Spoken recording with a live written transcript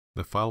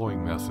The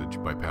following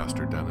message by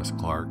Pastor Dennis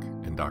Clark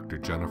and Dr.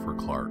 Jennifer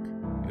Clark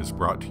is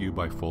brought to you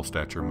by Full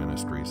Stature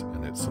Ministries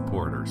and its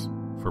supporters.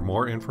 For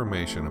more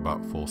information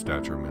about Full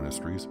Stature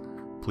Ministries,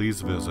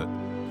 please visit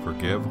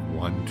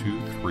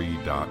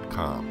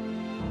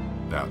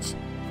forgive123.com. That's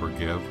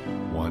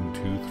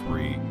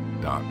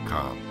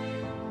forgive123.com.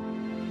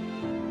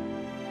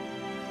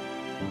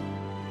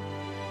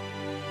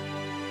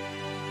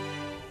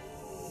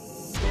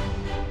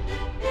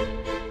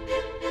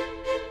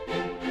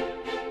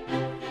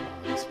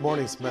 This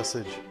morning's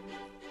message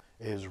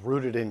is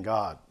rooted in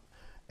God,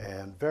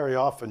 and very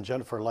often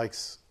Jennifer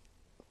likes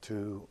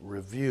to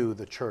review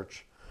the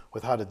church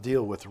with how to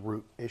deal with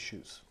root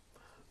issues,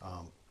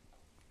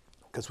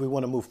 because we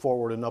want to move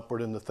forward and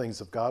upward in the things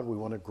of God. We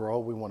want to grow,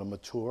 we want to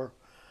mature,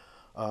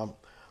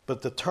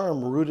 but the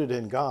term rooted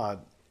in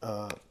God,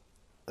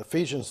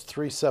 Ephesians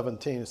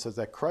 3:17, it says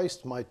that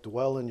Christ might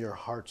dwell in your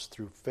hearts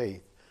through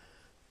faith,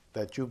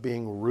 that you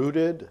being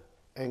rooted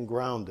and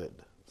grounded.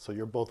 So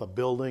you're both a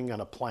building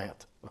and a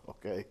plant,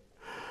 okay?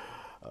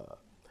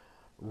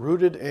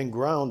 Rooted and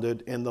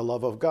grounded in the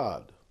love of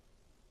God.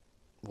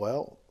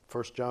 Well,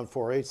 1 John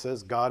 4:8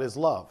 says God is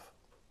love.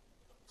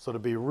 So to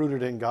be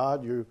rooted in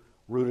God, you're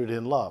rooted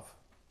in love.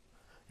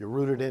 You're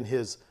rooted in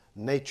His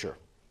nature.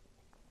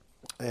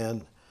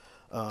 And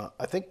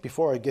I think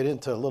before I get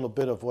into a little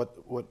bit of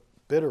what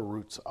bitter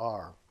roots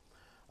are,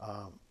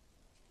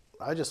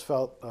 I just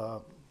felt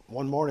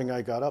one morning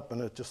I got up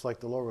and it just like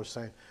the Lord was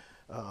saying,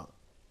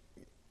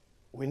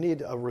 we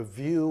need a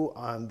review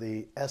on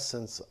the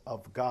essence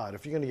of God.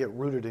 If you're going to get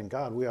rooted in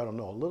God, we ought to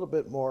know a little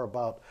bit more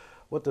about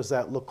what does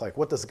that look like?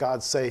 What does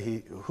God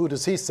say who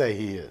does He say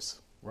He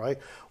is, right?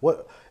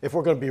 What if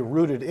we're going to be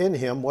rooted in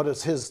Him, what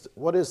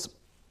is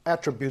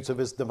attributes of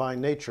His divine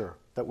nature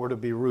that we're to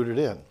be rooted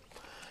in?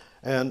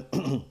 And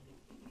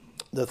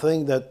the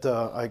thing that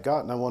I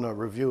got, and I want to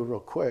review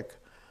real quick,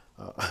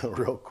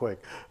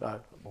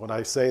 when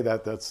I say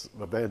that, that's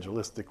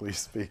evangelistically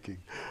speaking.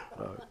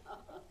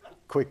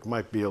 Quick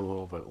might be a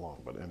little bit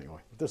long, but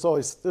anyway, there's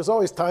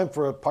always time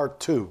for a part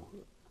two,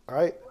 all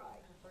right?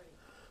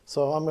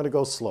 So I'm going to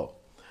go slow.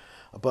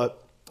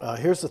 But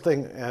here's the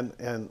thing,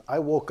 and I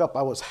woke up,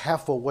 I was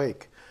half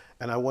awake,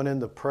 and I went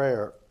into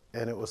prayer,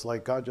 and it was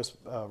like God just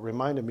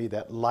reminded me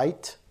that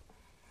light,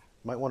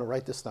 you might want to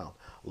write this down,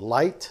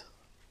 light,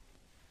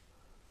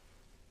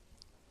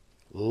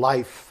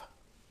 life,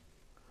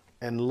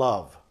 and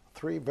love.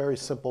 Three very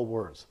simple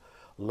words.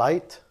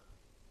 Light,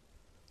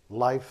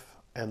 life,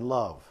 and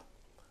love.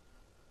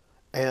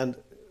 And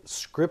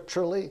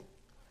scripturally,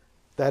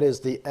 that is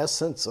the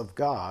essence of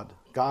God.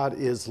 God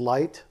is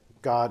light,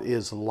 God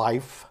is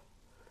life,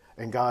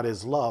 and God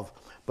is love.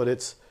 But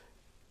it's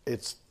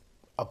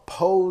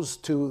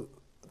opposed to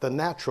the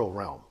natural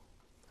realm.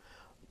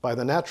 By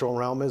the natural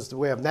realm is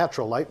we have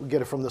natural light, we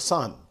get it from the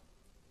sun.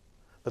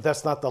 But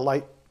that's not the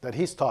light that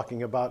He's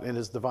talking about in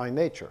His divine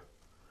nature.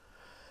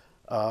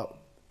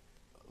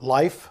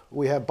 Life,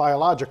 we have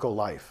biological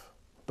life.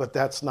 But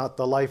that's not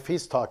the life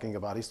He's talking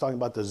about. He's talking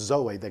about the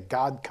Zoe, the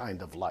God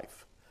kind of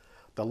life,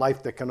 the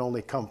life that can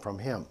only come from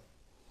Him.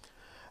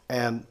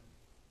 And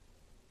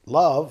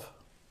love,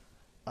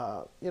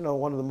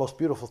 one of the most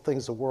beautiful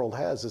things the world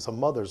has is a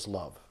mother's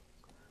love.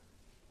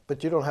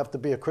 But you don't have to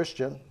be a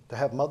Christian to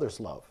have mother's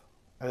love.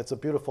 And it's a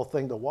beautiful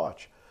thing to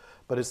watch.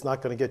 But it's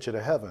not going to get you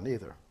to heaven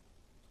either.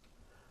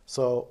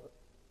 So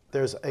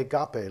there's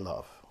agape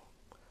love,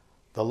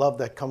 the love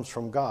that comes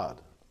from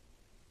God.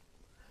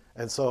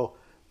 And so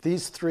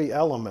these three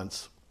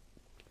elements,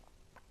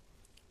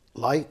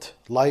 light,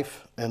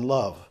 life, and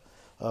love.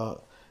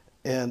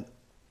 And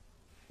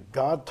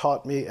God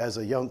taught me as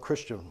a young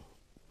Christian,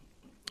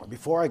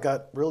 before I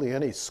got really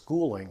any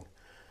schooling,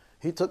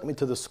 He took me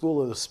to the school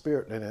of the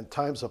Spirit, and in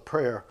times of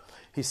prayer,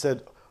 He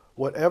said,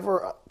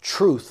 whatever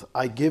truth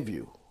I give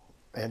you,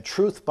 and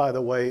truth, by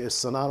the way, is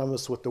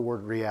synonymous with the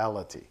word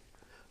reality.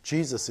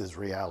 Jesus is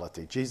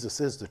reality.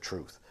 Jesus is the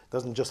truth.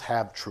 Doesn't just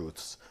have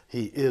truths.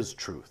 He is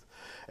truth.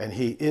 And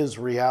He is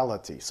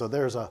reality. So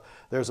there's a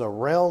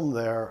realm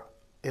there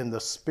in the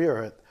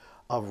spirit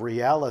of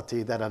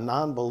reality that a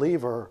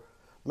non-believer,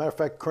 matter of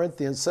fact,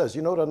 Corinthians says,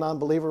 you know what a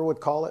non-believer would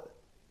call it?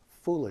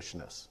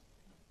 Foolishness.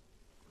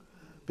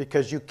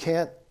 Because you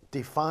can't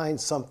define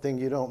something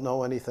you don't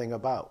know anything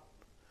about.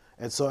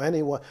 And so a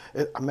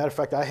matter of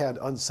fact, I had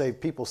unsaved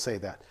people say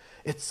that.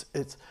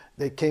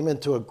 They came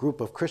into a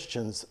group of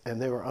Christians and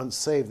they were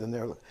unsaved,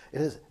 and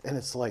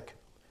it's like,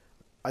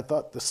 I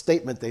thought the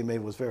statement they made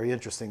was very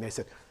interesting. They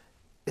said,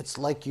 it's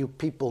like you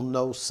people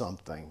know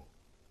something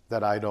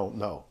that I don't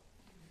know.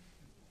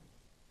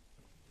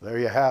 There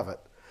you have it.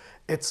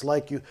 It's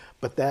like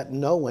but that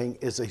knowing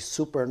is a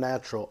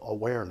supernatural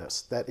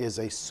awareness. That is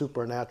a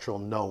supernatural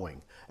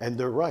knowing. And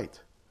they're right,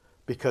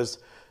 because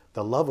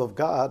the love of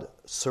God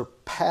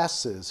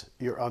surpasses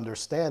your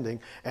understanding,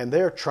 and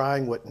they're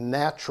trying with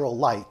natural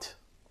light,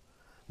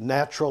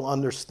 natural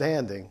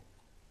understanding,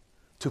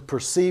 to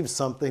perceive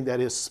something that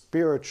is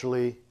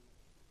spiritually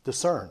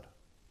discerned.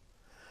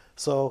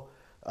 So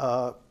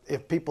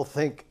if people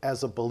think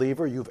as a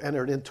believer you've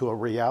entered into a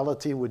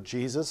reality with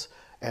Jesus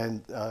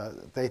and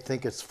they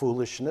think it's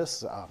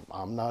foolishness.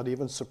 I'm not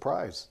even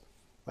surprised.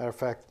 Matter of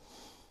fact,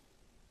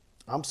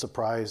 I'm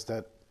surprised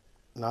that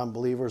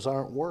non-believers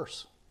aren't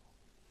worse.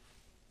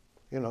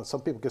 You know,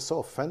 some people get so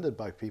offended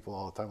by people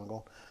all the time and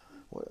go,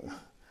 well,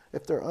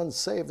 if they're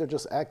unsaved, they're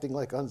just acting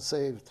like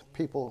unsaved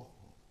people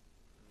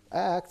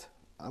act.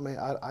 I mean,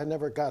 I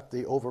never got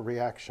the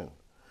overreaction.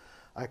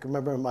 I can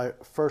remember in my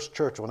first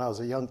church when I was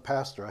a young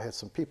pastor, I had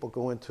some people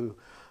go into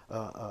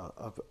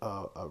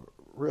a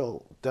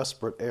real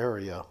desperate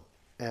area,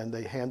 and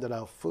they handed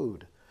out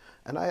food.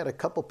 And I had a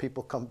couple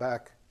people come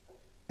back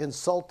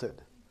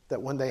insulted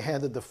that when they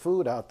handed the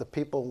food out, the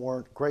people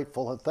weren't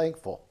grateful and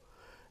thankful.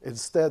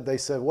 Instead, they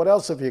said, "What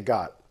else have you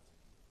got?"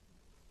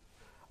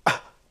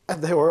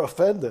 And they were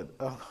offended.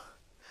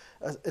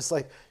 It's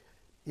like,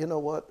 you know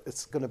what?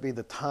 It's going to be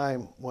the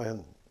time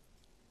when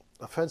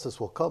offenses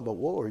will come, but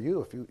woe are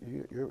you if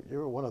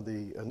you're one of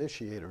the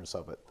initiators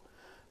of it.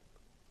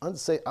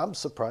 I'm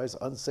surprised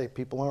unsaved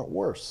people aren't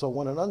worse. So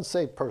when an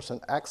unsaved person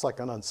acts like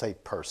an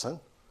unsaved person,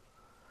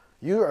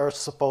 you are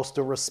supposed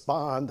to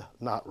respond,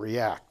 not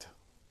react.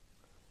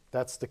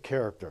 That's the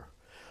character.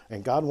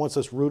 And God wants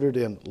us rooted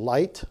in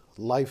light,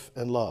 life,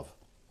 and love.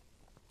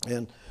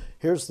 And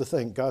here's the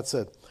thing. God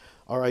said,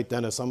 all right,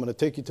 Dennis, I'm going to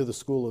take you to the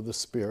school of the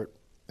Spirit,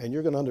 and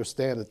you're going to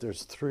understand that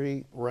there's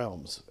 3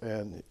 realms.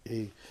 And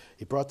he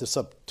brought this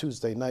up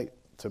Tuesday night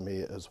to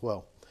me as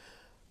well.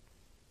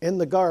 In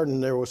the garden,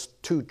 there was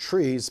 2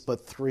 trees,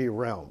 but 3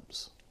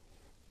 realms.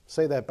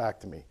 Say that back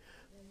to me.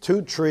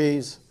 2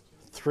 trees,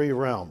 3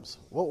 realms.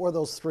 What were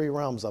those 3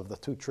 realms of the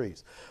 2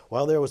 trees?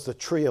 Well, there was the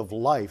tree of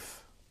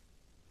life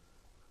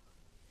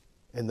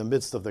in the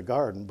midst of the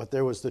garden, but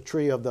there was the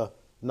tree of the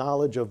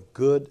knowledge of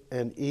good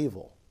and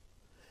evil.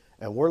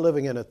 And we're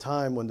living in a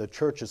time when the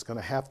church is going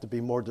to have to be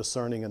more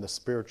discerning in the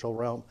spiritual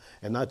realm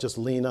and not just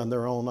lean on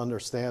their own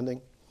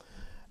understanding.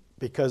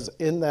 Because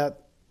in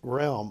that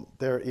realm,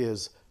 there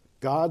is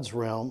God's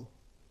realm,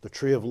 the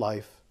tree of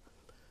life,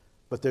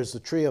 but there's the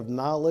tree of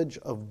knowledge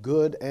of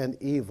good and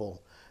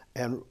evil.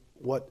 And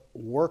what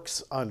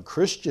works on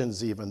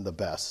Christians even the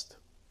best,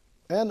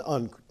 and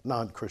on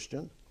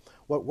non-Christian,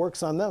 what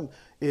works on them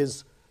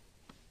is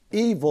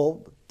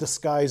evil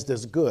disguised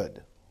as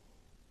good.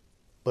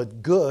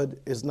 But good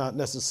is not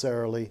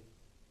necessarily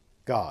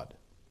God.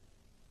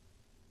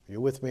 Are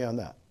you with me on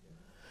that?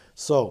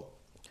 So,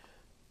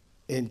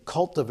 in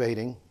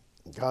cultivating,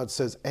 God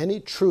says,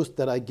 any truth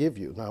that I give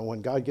you. Now,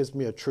 when God gives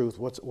me a truth,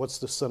 what's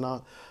the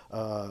synonym?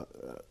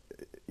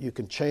 You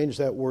can change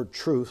that word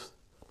truth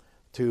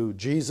to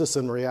Jesus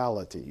and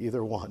reality,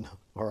 either one,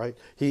 all right?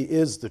 He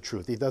is the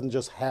truth. He doesn't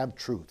just have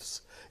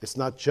truths. It's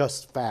not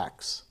just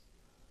facts.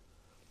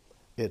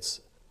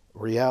 It's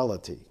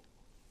reality.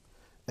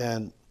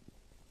 And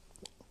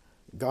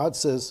God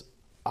says,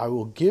 I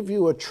will give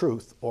you a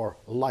truth or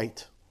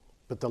light,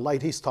 but the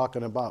light he's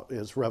talking about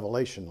is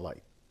revelation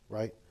light,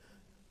 right?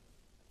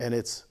 And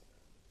it's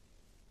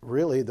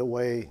really the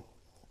way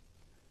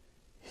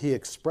he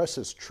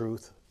expresses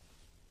truth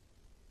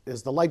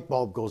is the light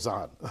bulb goes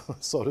on,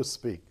 so to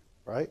speak,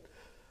 right?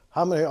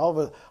 How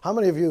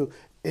many of you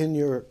in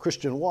your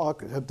Christian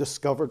walk have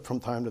discovered from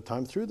time to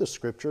time through the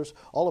scriptures,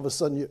 all of a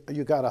sudden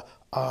you got a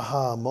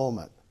aha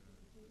moment?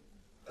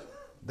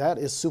 That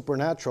is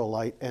supernatural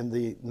light, and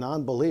the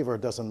non-believer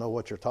doesn't know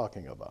what you're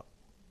talking about.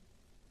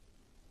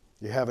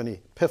 You have an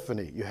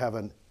epiphany, you have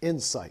an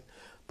insight,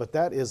 but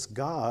that is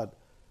God's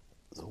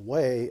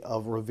way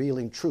of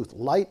revealing truth.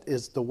 Light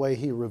is the way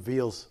he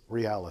reveals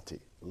reality.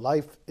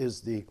 Life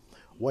is the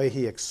way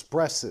he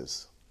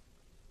expresses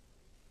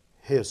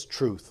his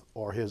truth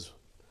or his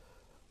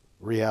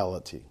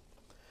reality.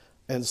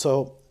 And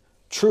so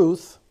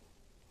truth,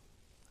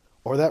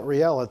 or that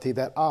reality,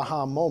 that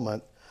aha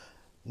moment,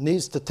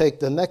 needs to take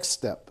the next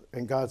step.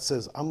 And God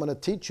says, I'm going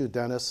to teach you,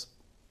 Dennis,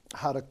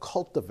 how to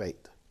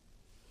cultivate.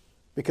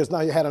 Because now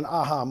you had an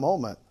aha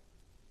moment.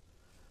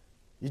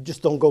 You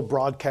just don't go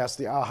broadcast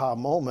the aha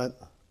moment.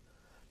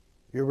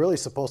 You're really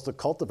supposed to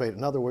cultivate.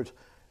 In other words,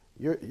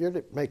 you're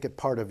to make it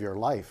part of your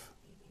life,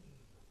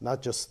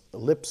 not just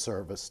lip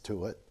service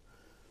to it,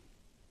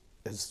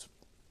 as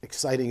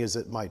exciting as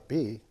it might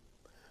be,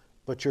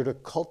 but you're to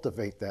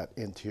cultivate that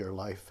into your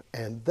life.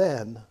 And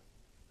then,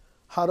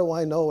 how do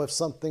I know if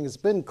something has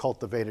been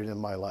cultivated in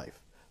my life?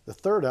 The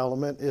third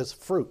element is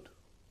fruit.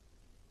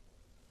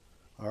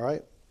 All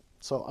right?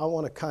 So I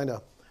want to kind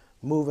of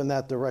move in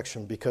that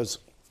direction, because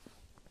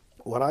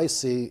what I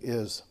see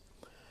is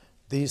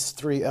these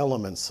 3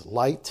 elements,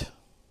 light,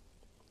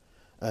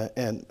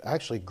 and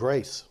actually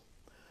grace.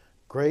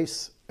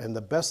 Grace, and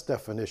the best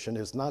definition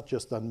is not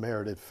just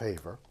unmerited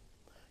favor,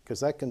 because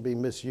that can be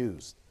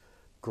misused.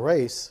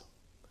 Grace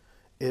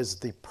is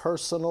the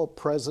personal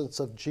presence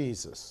of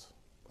Jesus,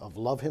 of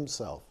love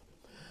himself,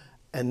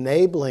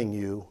 enabling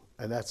you,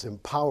 and that's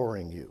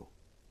empowering you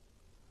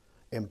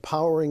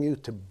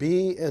to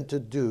be and to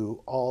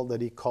do all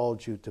that he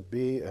called you to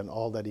be and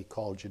all that he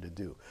called you to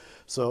do.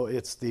 So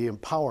it's the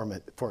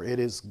empowerment, for it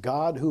is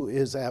God who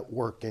is at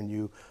work in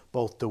you,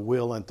 both to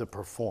will and to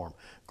perform.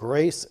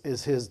 Grace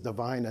is his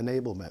divine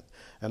enablement.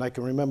 And I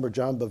can remember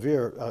John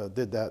Bevere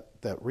did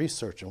that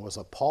research and was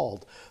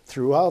appalled.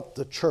 Throughout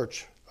the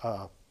church,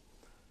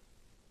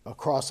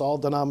 across all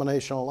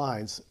denominational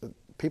lines,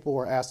 people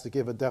were asked to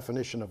give a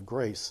definition of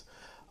grace,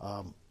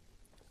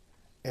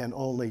 and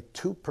only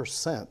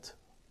 2%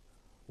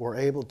 were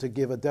able to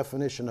give a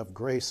definition of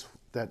grace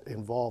that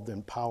involved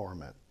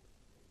empowerment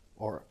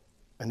or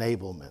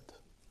enablement.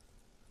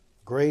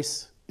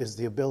 Grace is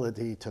the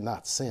ability to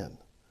not sin.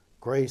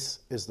 Grace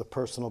is the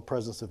personal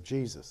presence of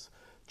Jesus,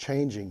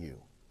 changing you,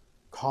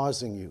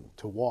 causing you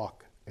to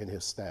walk in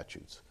his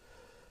statutes.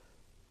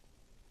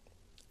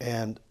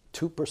 And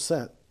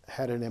 2%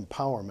 had an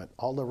empowerment.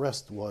 All the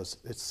rest was,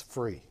 it's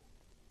free.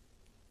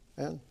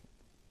 And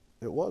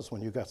it was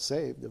when you got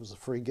saved. It was a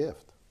free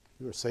gift.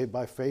 You were saved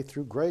by faith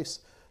through grace,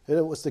 and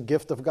it was the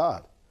gift of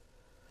God.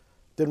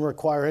 Didn't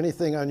require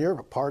anything on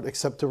your part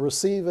except to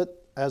receive it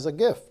as a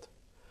gift.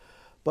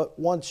 But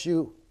once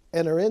you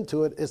enter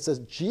into it, it says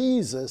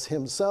Jesus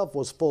himself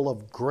was full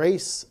of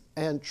grace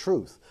and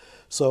truth.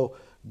 So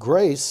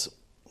grace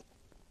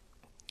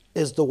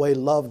is the way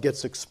love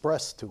gets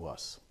expressed to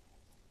us.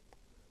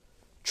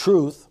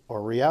 Truth,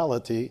 or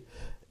reality,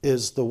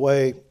 is the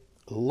way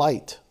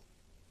light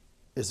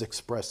is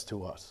expressed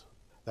to us.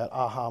 That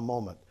aha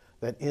moment,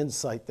 that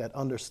insight, that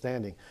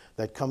understanding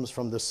that comes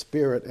from the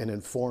Spirit and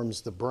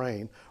informs the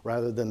brain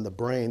rather than the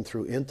brain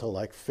through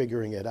intellect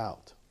figuring it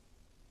out.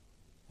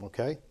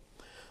 Okay?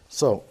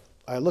 So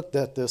I looked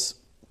at this,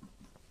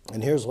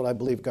 and here's what I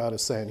believe God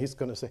is saying. He's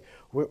going to say,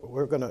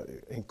 we're going to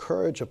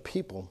encourage a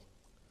people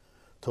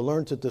to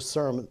learn to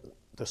discern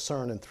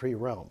in 3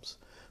 realms.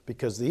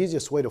 Because the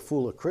easiest way to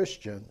fool a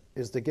Christian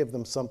is to give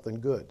them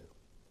something good.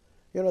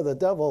 You know, the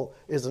devil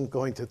isn't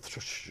going to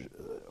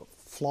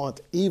flaunt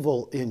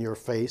evil in your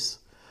face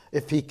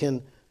if he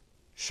can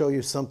show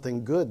you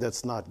something good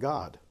that's not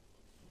God.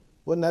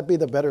 Wouldn't that be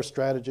the better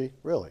strategy?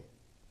 Really?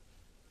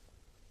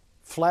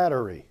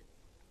 Flattery,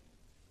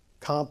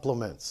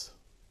 compliments,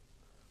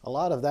 a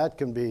lot of that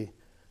can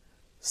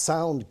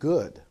sound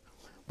good.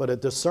 But a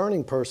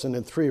discerning person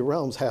in 3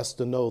 realms has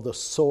to know the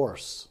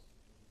source.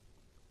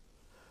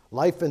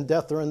 Life and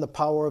death are in the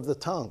power of the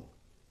tongue.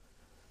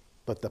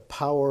 But the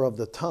power of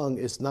the tongue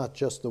is not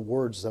just the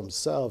words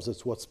themselves,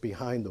 it's what's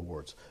behind the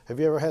words. Have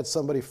you ever had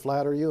somebody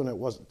flatter you and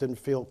it didn't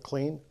feel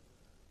clean?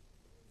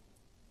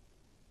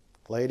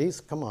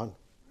 Ladies, come on.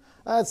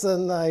 That's a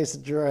nice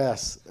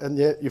dress. And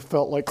yet you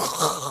felt like,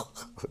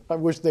 I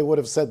wish they would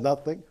have said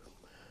nothing.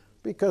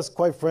 Because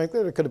quite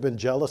frankly, there could have been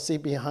jealousy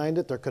behind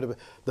it. There could have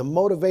been, the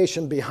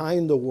motivation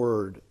behind the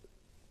word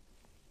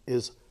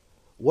is,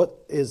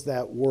 what is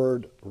that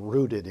word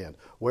rooted in?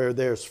 Where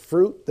there's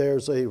fruit,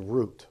 there's a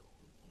root,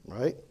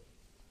 right?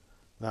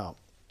 Now,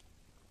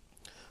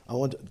 I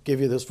want to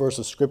give you this verse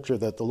of scripture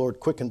that the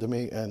Lord quickened to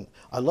me, and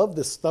I love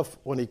this stuff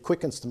when he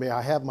quickens to me.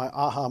 I have my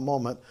aha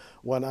moment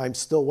when I'm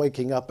still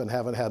waking up and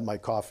haven't had my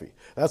coffee.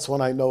 That's when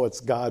I know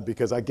it's God,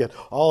 because I get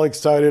all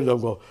excited.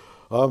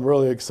 I'm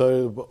really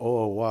excited.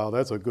 Oh, wow,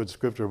 that's a good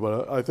scripture,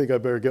 but I think I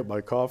better get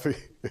my coffee.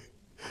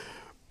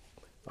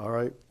 All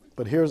right,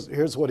 but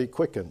here's what he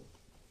quickened.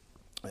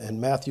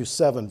 In Matthew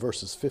 7,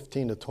 verses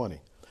 15 to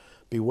 20.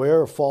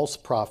 Beware of false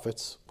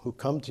prophets who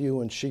come to you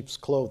in sheep's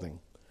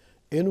clothing.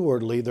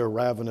 Inwardly, they're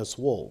ravenous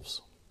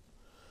wolves.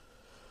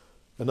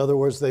 In other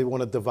words, they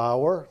want to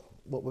devour.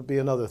 What would be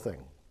another thing?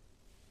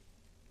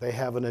 They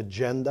have an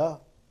agenda.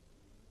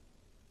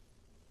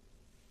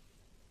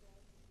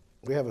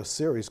 We have a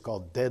series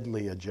called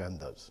Deadly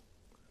Agendas.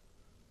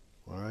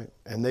 All right?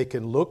 And they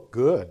can look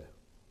good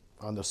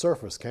on the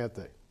surface, can't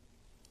they?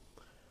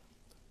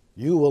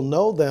 You will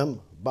know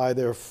them by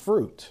their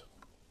fruit.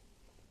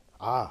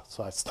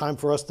 So it's time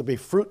for us to be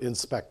fruit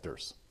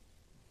inspectors.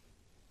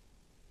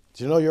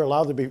 Do you know you're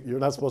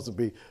not supposed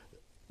to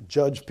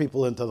judge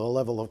people into the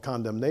level of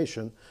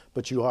condemnation,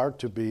 but you are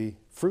to be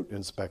fruit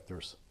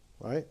inspectors,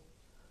 right?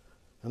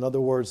 In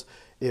other words,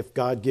 if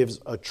God gives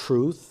a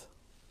truth,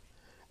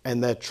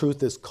 and that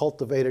truth is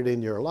cultivated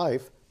in your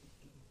life,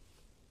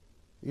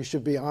 you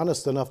should be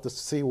honest enough to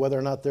see whether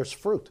or not there's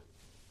fruit.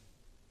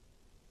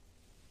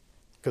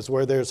 Because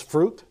where there's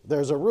fruit,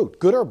 there's a root,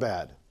 good or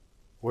bad.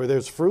 Where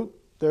there's fruit,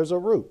 there's a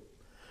root.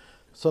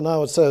 So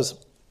now it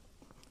says,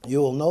 you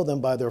will know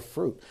them by their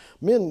fruit.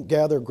 Men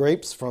gather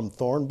grapes from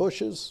thorn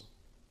bushes,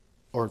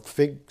 or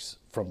figs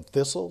from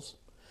thistles.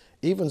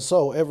 Even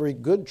so, every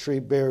good tree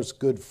bears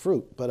good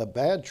fruit, but a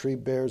bad tree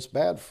bears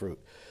bad fruit.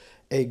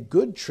 A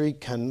good tree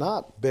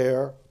cannot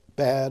bear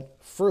bad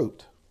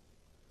fruit,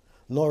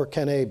 nor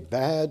can a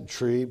bad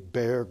tree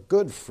bear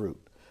good fruit.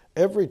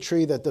 Every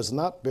tree that does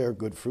not bear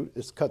good fruit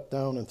is cut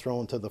down and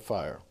thrown into the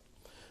fire.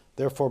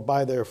 Therefore,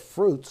 by their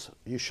fruits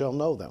you shall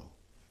know them.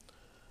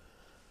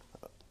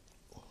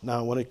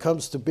 Now, when it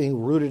comes to being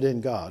rooted in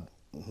God,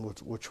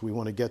 which we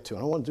want to get to,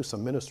 and I want to do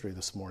some ministry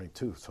this morning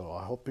too, so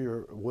I hope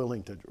you're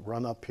willing to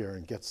run up here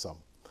and get some.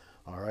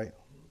 All right?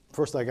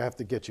 First, I have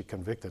to get you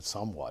convicted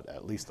somewhat,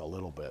 at least a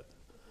little bit.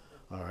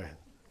 All right?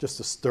 Just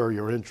to stir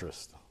your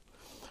interest.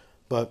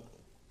 But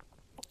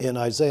in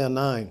Isaiah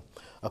 9,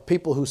 A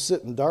people who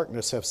sit in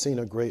darkness have seen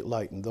a great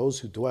light, and those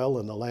who dwell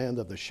in the land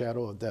of the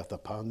shadow of death,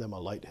 upon them a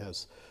light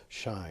has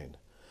shined.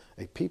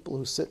 A people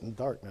who sit in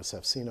darkness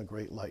have seen a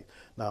great light.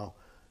 Now,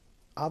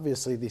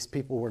 obviously, these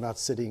people were not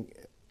sitting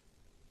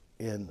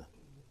in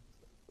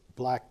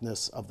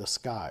blackness of the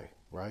sky,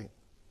 right?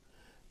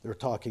 They're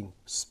talking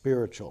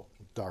spiritual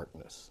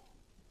darkness.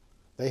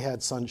 They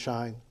had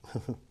sunshine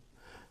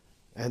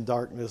and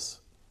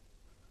darkness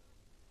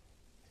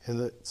in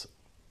the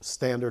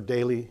standard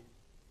daily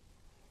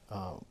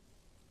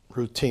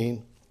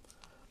routine,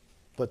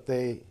 but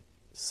they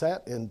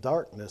sat in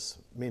darkness,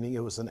 meaning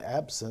it was an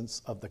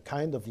absence of the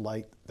kind of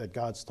light that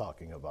God's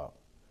talking about.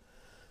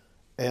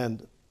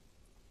 And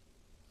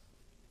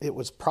it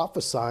was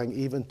prophesying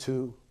even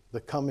to the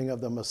coming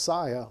of the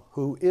Messiah,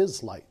 who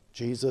is light.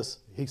 Jesus,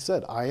 he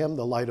said, I am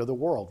the light of the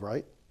world,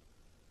 right?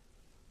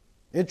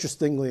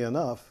 Interestingly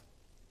enough,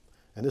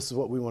 and this is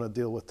what we want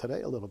to deal with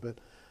today a little bit,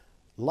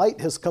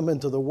 light has come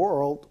into the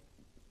world,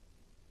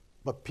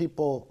 but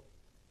people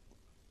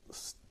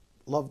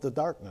love the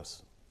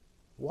darkness.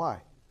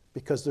 Why?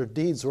 Because their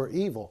deeds were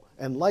evil,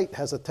 and light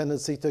has a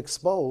tendency to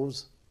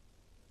expose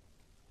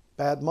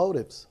bad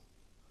motives,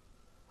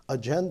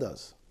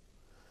 agendas,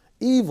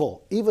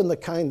 evil, even the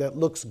kind that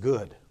looks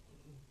good.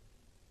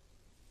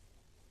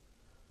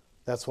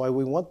 That's why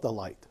we want the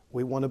light.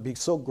 We want to be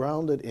so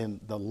grounded in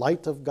the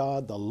light of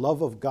God, the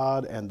love of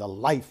God, and the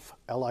life,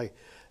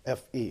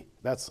 L-I-F-E.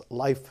 That's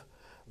life,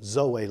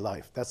 Zoe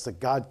life. That's the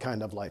God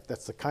kind of life.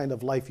 That's the kind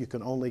of life you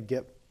can only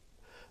get.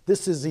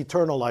 This is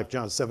eternal life,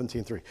 John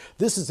 17:3.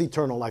 This is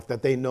eternal life,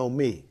 that they know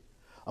me.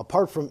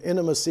 Apart from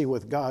intimacy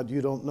with God,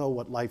 you don't know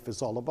what life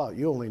is all about.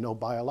 You only know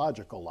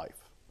biological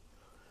life.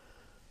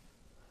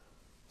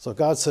 So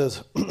God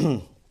says,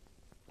 and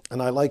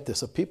I like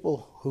this, a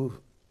people who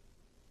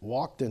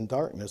walked in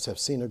darkness have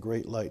seen a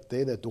great light.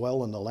 They that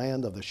dwell in the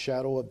land of the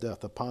shadow of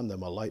death, upon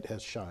them a light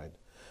has shined.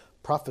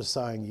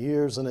 Prophesying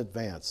years in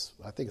advance,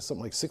 I think it's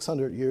something like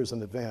 600 years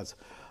in advance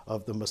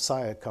of the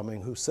Messiah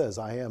coming, who says,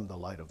 I am the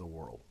light of the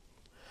world.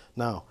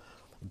 Now,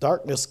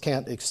 darkness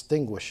can't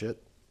extinguish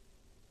it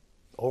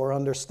or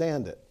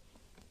understand it.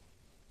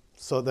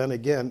 So then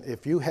again,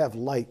 if you have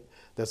light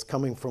that's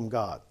coming from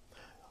God,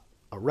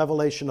 a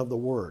revelation of the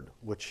Word,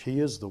 which He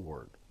is the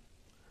Word.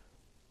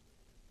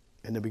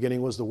 In the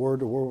beginning was the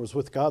Word was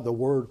with God, the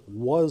Word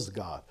was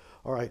God.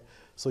 All right,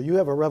 so you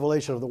have a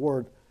revelation of the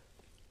Word.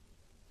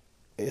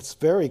 It's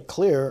very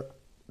clear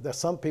that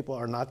some people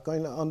are not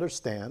going to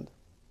understand,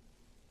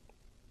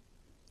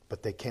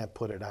 but they can't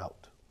put it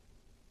out.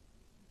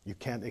 You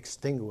can't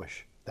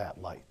extinguish that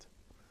light.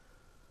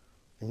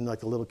 And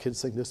like the little kids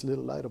sing, this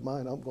little light of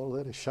mine, I'm going to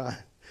let it shine.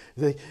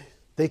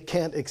 They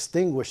can't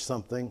extinguish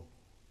something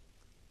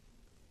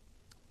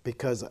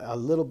because a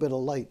little bit of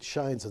light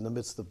shines in the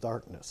midst of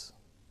darkness.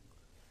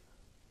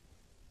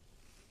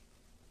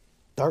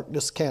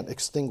 Darkness can't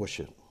extinguish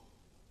it.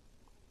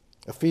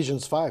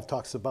 Ephesians 5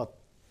 talks about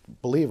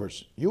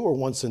believers. You were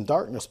once in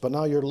darkness, but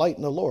now you're light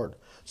in the Lord.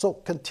 So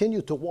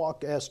continue to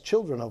walk as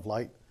children of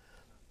light,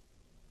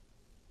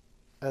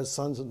 as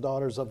sons and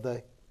daughters of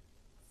the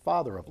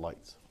Father of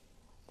lights.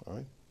 All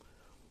right?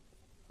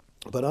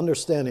 But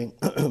understanding,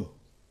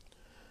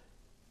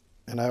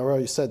 and I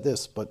already said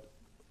this, but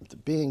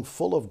being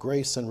full of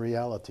grace and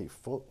reality,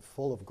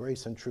 full of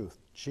grace and truth.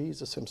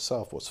 Jesus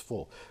himself was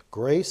full.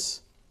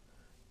 Grace,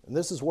 and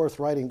this is worth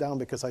writing down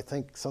because I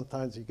think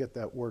sometimes you get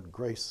that word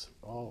grace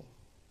all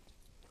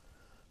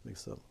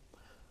mixed up.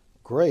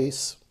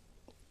 Grace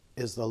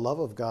is the love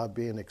of God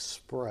being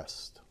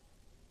expressed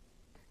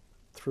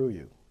through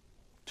you,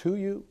 to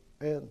you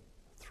and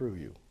through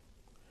you.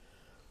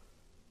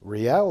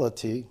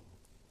 Reality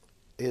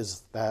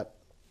is that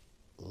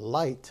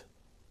light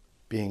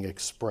being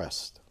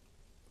expressed.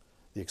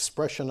 The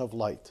expression of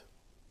light.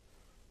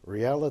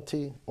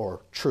 Reality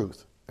or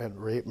truth. And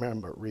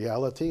remember,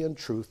 reality and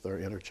truth are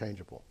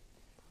interchangeable.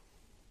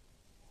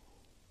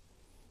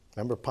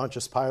 Remember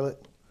Pontius Pilate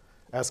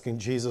asking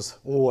Jesus,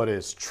 what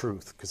is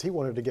truth? Because he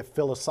wanted to get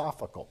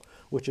philosophical,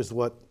 which is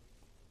what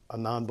a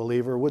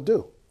non-believer would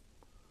do.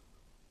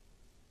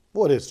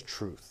 What is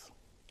truth?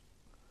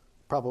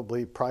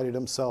 Probably prided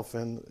himself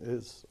in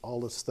all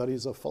the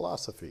studies of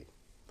philosophy.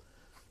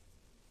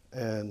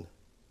 And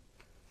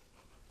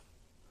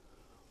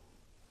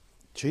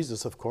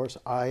Jesus, of course,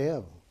 I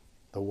am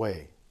the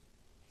way,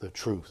 the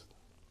truth,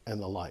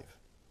 and the life.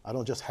 I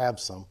don't just have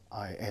some,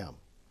 I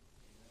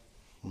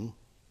am.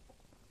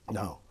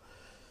 No.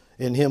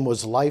 In him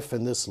was life,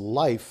 and this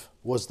life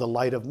was the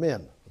light of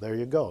men. There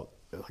you go.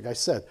 Like I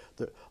said,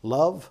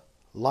 love,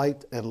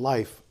 light, and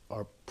life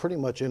are pretty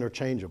much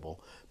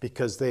interchangeable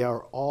because they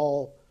are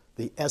all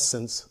the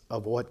essence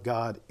of what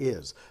God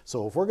is.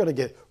 So if we're going to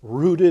get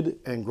rooted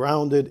and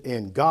grounded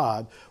in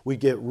God, we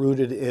get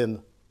rooted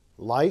in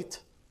light,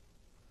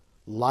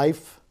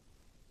 life,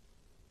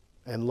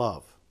 and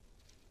love.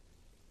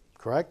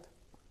 Correct?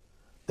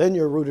 Then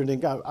you're rooted in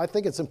God. I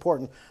think it's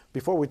important,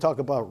 before we talk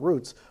about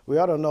roots, we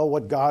ought to know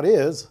what God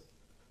is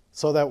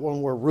so that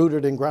when we're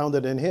rooted and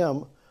grounded in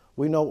Him,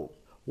 we know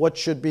what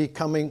should be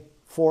coming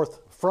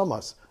forth from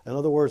us. In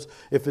other words,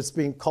 if it's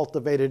being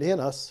cultivated in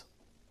us,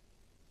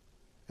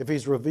 if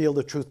he's revealed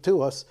the truth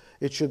to us,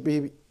 it should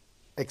be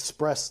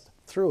expressed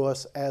through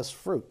us as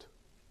fruit.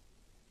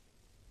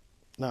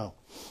 Now,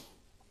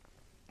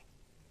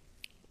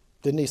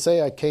 didn't he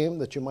say, I came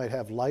that you might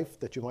have life,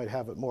 that you might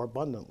have it more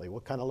abundantly?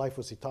 What kind of life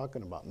was he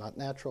talking about? Not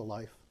natural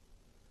life,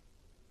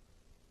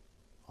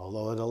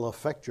 although it'll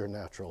affect your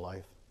natural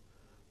life.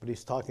 But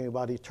he's talking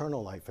about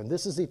eternal life. And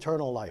this is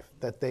eternal life,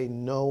 that they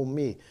know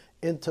me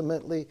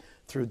intimately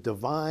through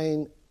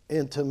divine,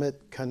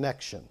 intimate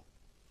connection.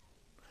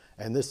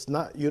 And this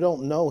not, you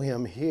don't know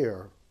him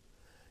here,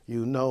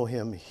 you know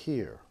him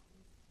here.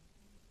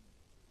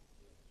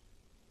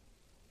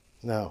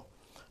 Now,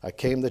 I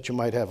came that you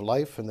might have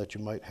life and that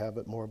you might have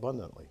it more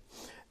abundantly.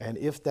 And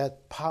if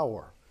that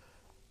power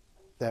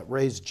that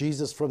raised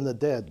Jesus from the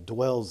dead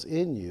dwells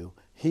in you,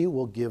 he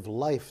will give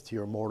life to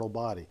your mortal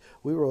body.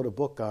 We wrote a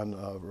book on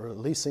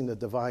releasing the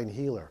divine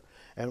healer.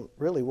 And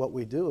really what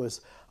we do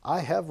is, I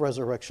have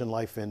resurrection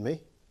life in me.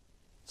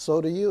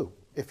 So do you,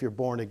 if you're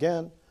born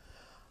again.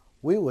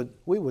 We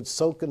would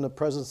soak in the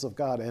presence of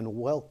God and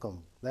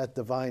welcome that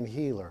divine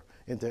healer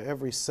into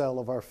every cell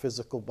of our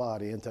physical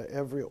body, into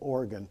every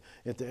organ,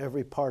 into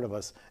every part of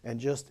us, and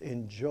just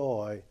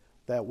enjoy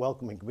that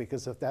welcoming.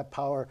 Because if that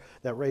power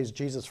that raised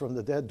Jesus from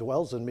the dead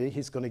dwells in me,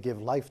 he's going to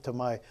give life to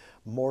my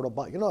mortal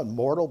body. You know what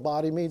mortal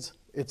body means?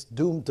 It's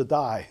doomed to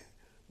die.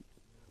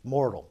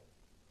 Mortal.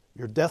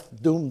 Your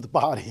death-doomed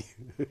body.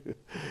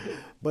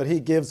 But he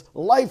gives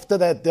life to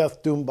that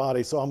death-doomed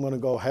body. So I'm going to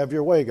go, have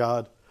your way,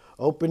 God.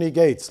 Open ye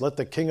gates. Let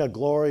the King of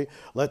glory,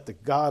 let the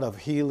God of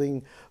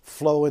healing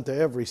flow into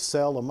every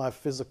cell of my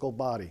physical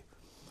body.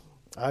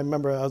 I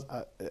remember,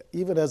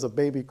 even as a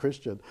baby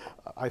Christian,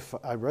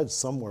 I read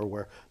somewhere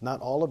where not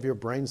all of your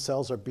brain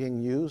cells are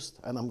being used.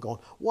 And I'm going,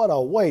 what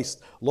a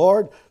waste.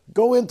 Lord,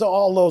 go into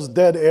all those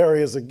dead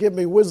areas and give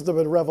me wisdom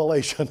and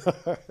revelation.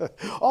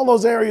 All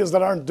those areas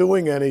that aren't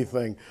doing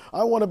anything.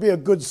 I want to be a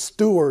good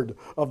steward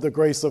of the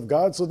grace of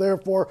God. So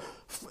therefore,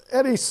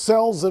 any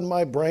cells in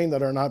my brain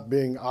that are not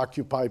being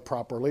occupied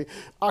properly,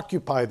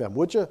 occupy them,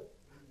 would you?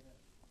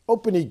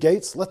 Open ye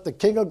gates, let the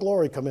King of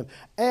glory come in.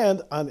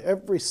 And on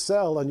every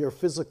cell in your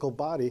physical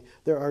body,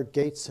 there are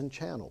gates and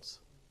channels.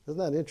 Isn't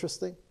that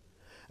interesting?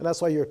 And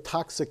that's why your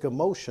toxic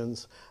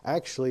emotions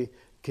actually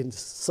can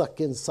suck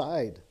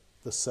inside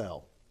the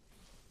cell.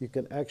 You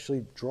can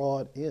actually draw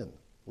it in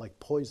like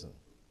poison.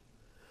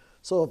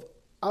 So if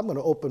I'm going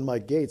to open my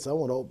gates, I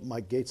want to open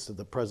my gates to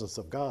the presence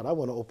of God. I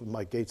want to open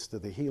my gates to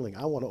the healing.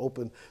 I want to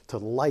open to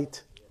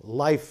light,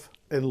 life,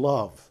 and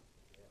love.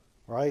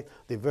 Right?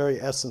 The very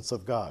essence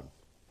of God.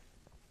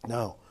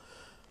 Now,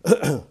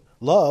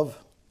 love,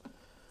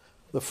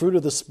 the fruit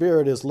of the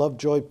Spirit is love,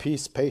 joy,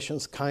 peace,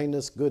 patience,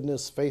 kindness,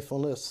 goodness,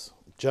 faithfulness,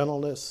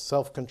 gentleness,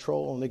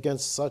 self-control, and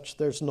against such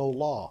there's no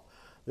law.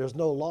 There's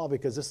no law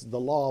because this is the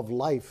law of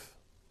life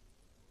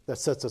that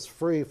sets us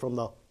free from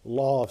the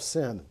law of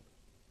sin.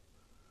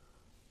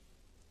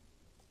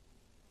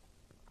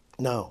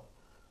 Now,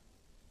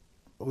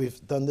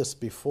 we've done this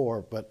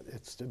before, but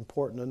it's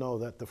important to know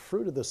that the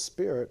fruit of the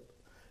Spirit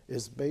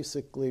is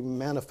basically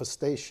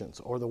manifestations,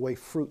 or the way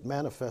fruit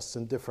manifests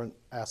in different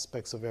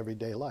aspects of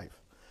everyday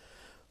life.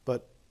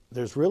 But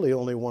there's really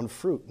only one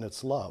fruit, and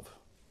it's love.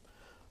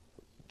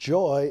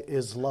 Joy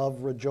is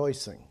love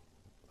rejoicing.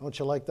 Don't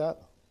you like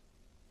that?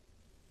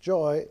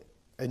 Joy,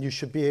 and you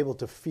should be able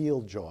to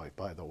feel joy,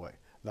 by the way,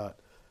 not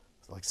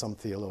like some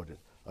theologian.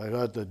 I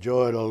got the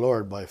joy of the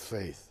Lord by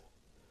faith.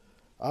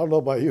 I don't know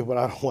about you, but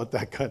I don't want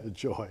that kind of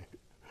joy.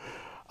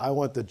 I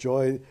want the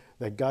joy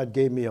that God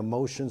gave me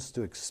emotions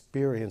to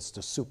experience,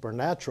 the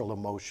supernatural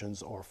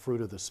emotions or fruit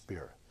of the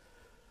Spirit.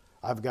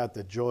 I've got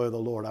the joy of the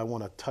Lord. I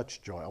want to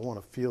touch joy. I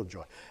want to feel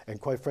joy.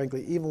 And quite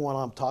frankly, even when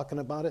I'm talking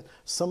about it,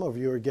 some of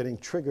you are getting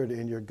triggered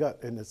in your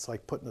gut, and it's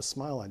like putting a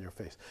smile on your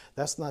face.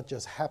 That's not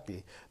just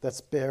happy.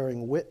 That's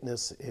bearing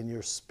witness in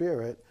your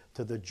spirit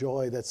to the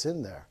joy that's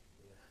in there.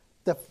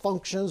 That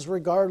functions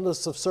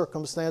regardless of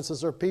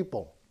circumstances or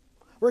people.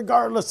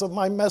 Regardless of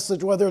my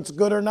message, whether it's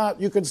good or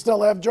not, you can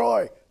still have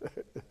joy.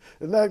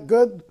 Isn't that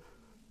good?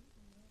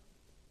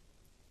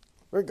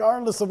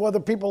 Regardless of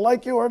whether people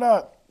like you or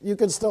not, you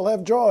can still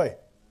have joy.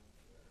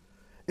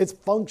 It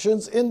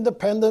functions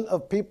independent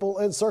of people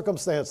and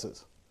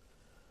circumstances.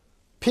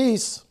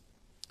 Peace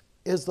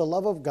is the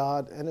love of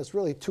God, and it's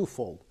really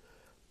twofold.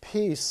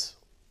 Peace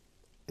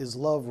is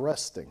love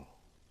resting,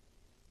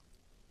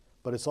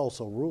 but it's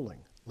also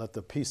ruling. Let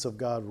the peace of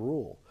God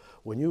rule.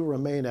 When you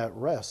remain at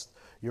rest,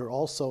 you're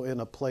also in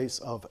a place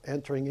of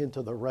entering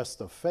into the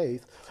rest of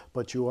faith,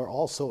 but you are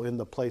also in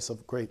the place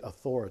of great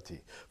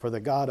authority. For the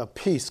God of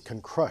peace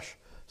can crush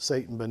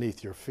Satan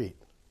beneath your feet.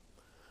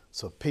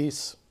 So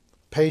peace,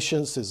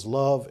 patience is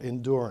love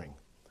enduring.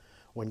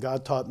 When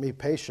God taught me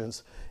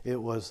patience, it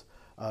was,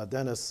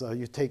 Dennis,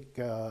 you take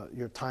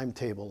your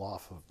timetable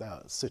off of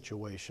that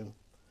situation.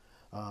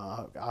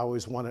 I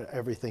always wanted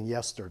everything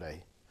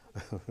yesterday.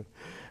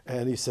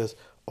 And he says,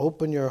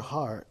 open your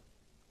heart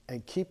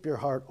and keep your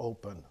heart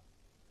open.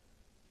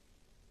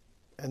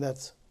 And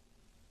that's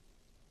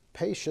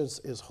Patience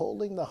is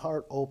holding the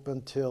heart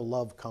open till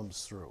love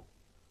comes through.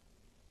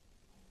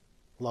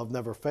 Love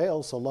never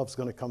fails, so love's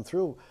going to come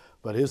through,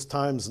 but his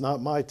time's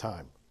not my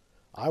time.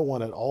 I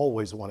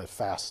always want it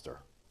faster,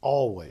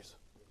 always.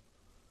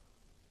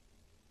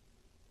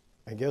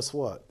 And guess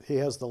what? He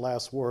has the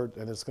last word,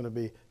 and it's going to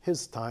be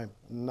his time,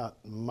 not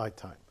my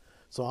time.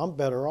 So I'm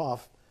better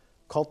off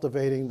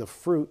cultivating the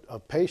fruit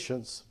of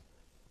patience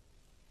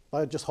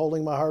by just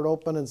holding my heart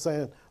open and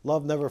saying,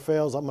 love never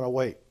fails, I'm going to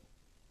wait.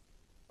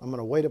 I'm going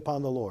to wait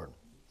upon the Lord.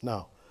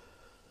 Now,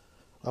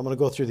 I'm going to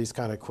go through these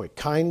kind of quick.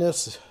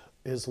 Kindness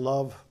is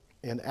love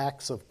in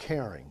acts of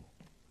caring.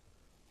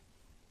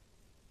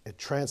 It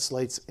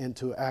translates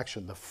into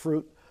action, the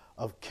fruit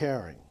of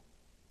caring.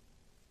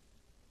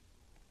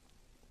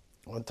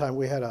 One time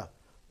we had a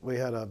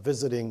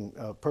visiting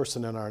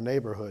person in our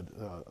neighborhood,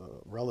 a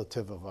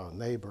relative of a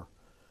neighbor.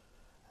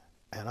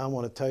 And I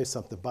want to tell you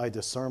something, by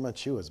discernment,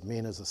 she was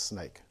mean as a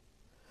snake.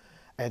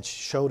 And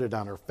she showed it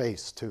on her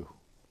face, too.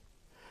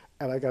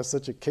 And I got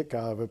such a kick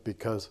out of it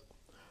because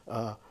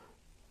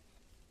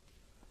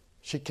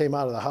she came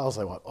out of the house.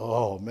 I went,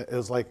 oh, it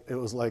was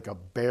like a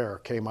bear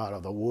came out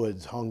of the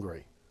woods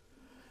hungry.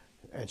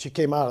 And she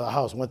came out of the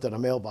house, went to the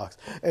mailbox,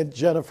 and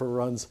Jennifer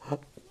runs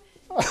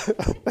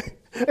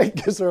and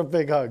gives her a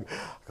big hug. I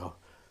go,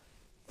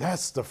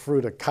 that's the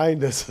fruit of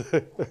kindness.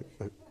 And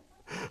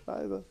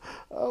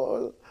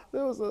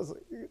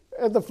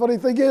the funny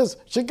thing is,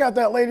 she got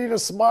that lady to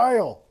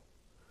smile.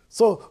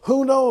 So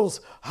who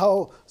knows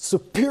how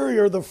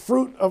superior the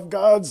fruit of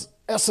God's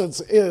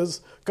essence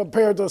is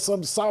compared to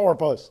some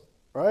sourpuss,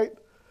 right?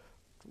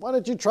 Why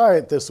don't you try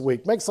it this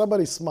week? Make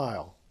somebody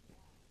smile,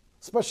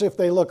 especially if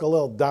they look a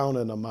little down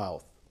in the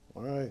mouth,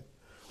 all right?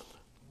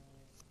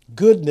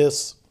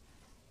 Goodness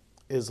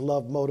is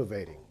love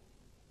motivating.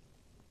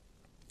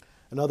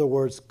 In other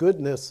words,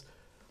 goodness,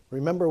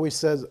 remember we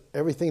said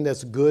everything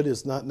that's good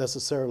is not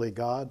necessarily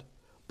God,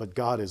 but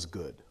God is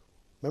good.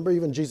 Remember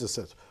even Jesus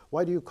says,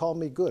 why do you call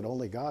me good?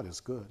 Only God is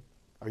good.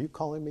 Are you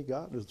calling me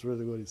God? That's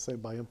really what he's saying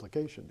by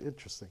implication.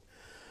 Interesting.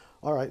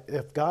 All right,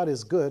 if God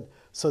is good,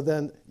 so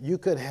then you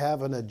could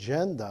have an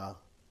agenda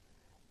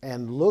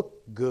and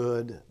look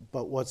good,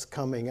 but what's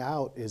coming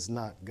out is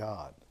not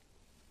God.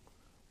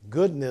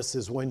 Goodness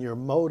is when your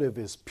motive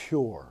is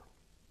pure,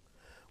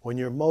 when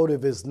your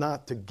motive is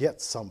not to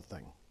get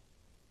something.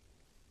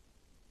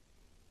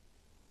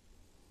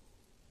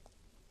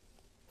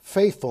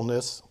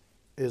 Faithfulness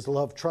is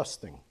love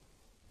trusting.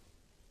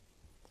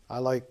 I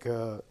like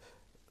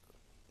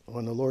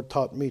when the Lord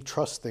taught me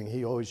trusting,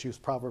 he always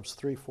used Proverbs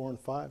 3, 4, and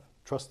 5.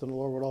 Trust in the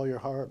Lord with all your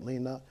heart,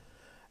 lean not.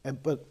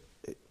 But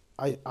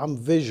I'm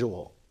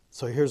visual,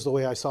 so here's the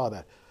way I saw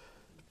that.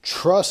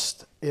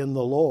 Trust in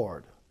the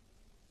Lord.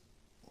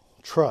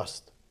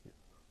 Trust.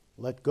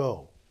 Let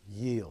go.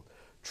 Yield.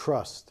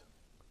 Trust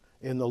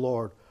in the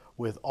Lord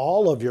with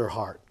all of your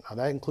heart. Now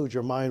that includes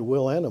your mind,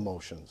 will, and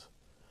emotions.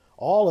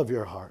 All of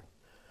your heart.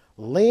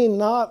 Lean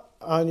not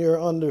on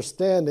your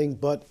understanding,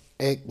 but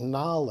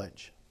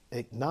acknowledge.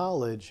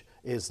 Acknowledge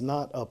is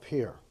not up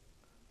here.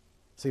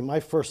 See, my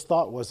first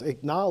thought was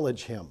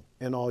acknowledge him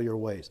in all your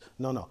ways.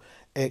 No.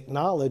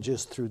 Acknowledge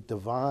is through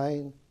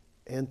divine,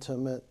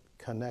 intimate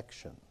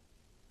connection.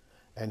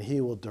 And he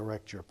will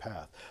direct your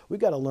path. We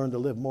got to learn to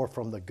live more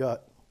from the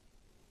gut.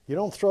 You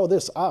don't throw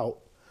this out,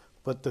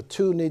 but the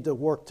two need to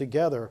work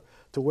together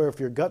to where if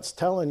your gut's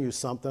telling you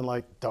something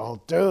like,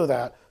 don't do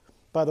that,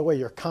 by the way,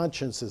 your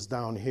conscience is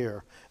down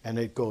here, and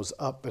it goes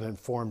up and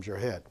informs your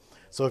head.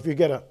 So if you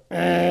get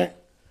a,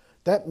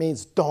 that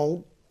means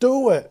don't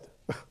do it.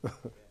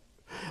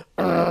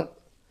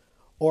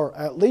 Or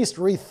at least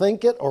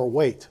rethink it or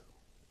wait.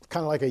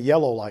 Kind of like a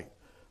yellow light.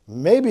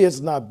 Maybe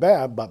it's not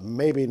bad, but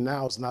maybe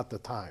now's not the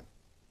time.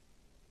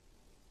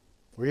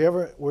 Were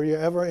you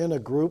ever in a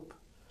group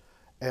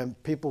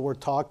and people were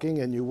talking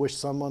and you wish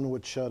someone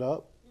would shut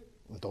up?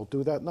 Don't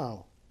do that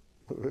now.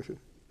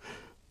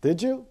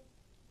 Did you?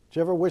 Did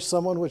you ever wish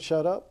someone would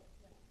shut up?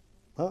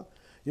 Huh?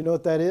 You know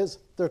what that is?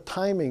 Their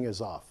timing is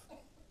off.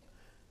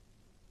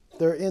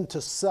 They're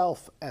into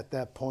self at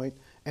that point,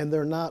 and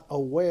they're not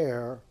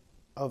aware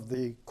of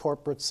the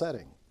corporate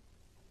setting.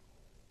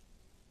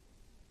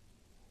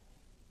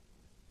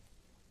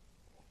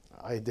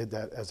 I did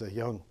that as a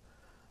young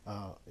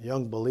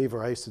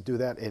believer. I used to do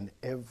that in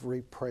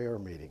every prayer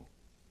meeting.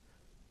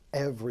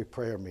 Every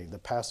prayer meeting. The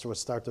pastor would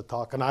start to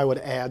talk, and I would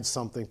add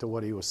something to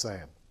what he was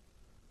saying.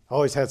 I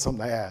always had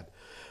something to add.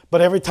 But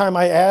every time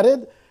I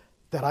added,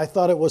 that I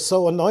thought it was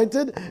so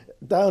anointed,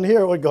 down here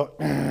it would go,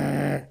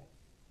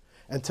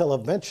 until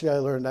eventually I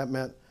learned that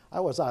meant I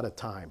was out of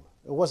time.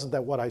 It wasn't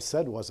that what I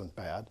said wasn't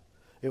bad.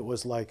 It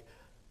was like,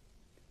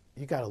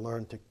 you got to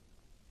learn to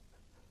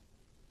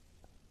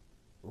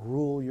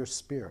rule your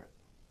spirit.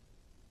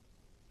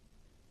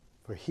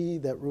 For he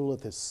that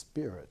ruleth his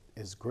spirit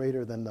is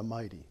greater than the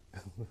mighty.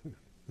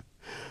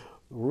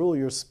 Rule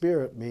your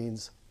spirit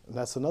means, and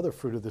that's another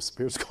fruit of the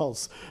Spirit, it's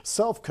called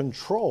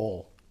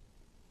self-control,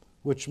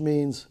 which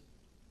means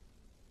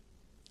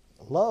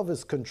love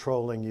is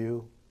controlling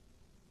you,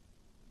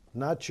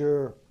 not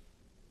your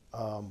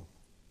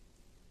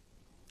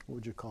what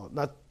would you call it?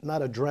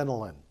 Not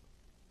adrenaline.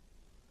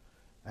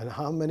 And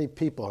how many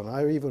people, and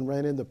I even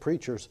ran into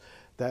preachers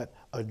that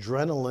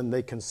adrenaline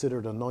they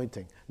considered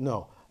anointing.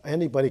 No,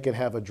 anybody can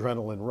have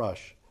adrenaline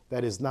rush.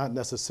 That is not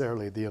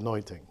necessarily the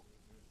anointing.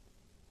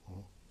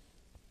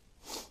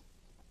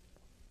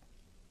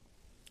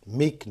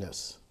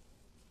 Meekness.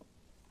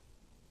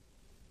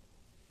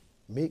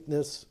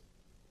 Meekness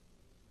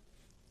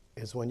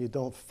is when you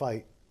don't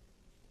fight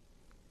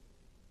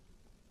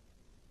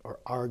or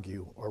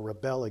argue or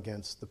rebel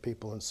against the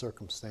people and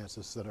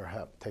circumstances that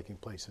are taking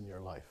place in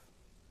your life.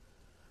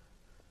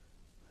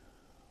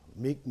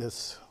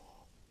 Meekness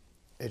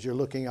is you're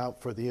looking out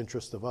for the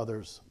interest of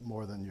others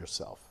more than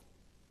yourself.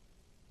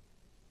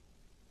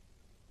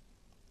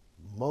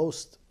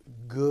 Most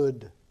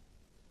good,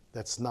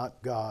 that's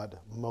not God,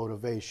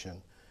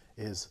 motivation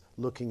is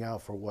looking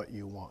out for what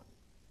you want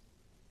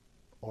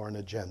or an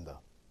agenda.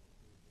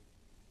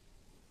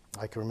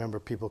 I can remember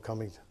people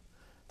coming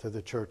to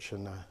the church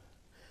and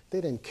they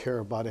didn't care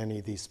about any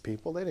of these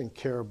people. They didn't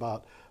care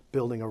about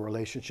building a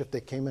relationship.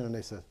 They came in and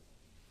they said,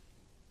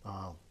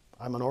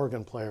 I'm an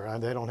organ player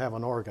and they don't have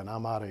an organ.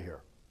 I'm out of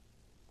here.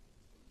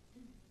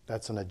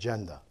 That's an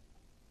agenda.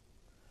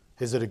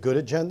 Is it a good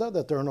agenda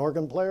that they're an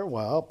organ player?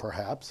 Well,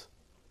 perhaps.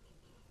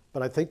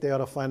 But I think they ought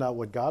to find out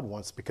what God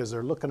wants, because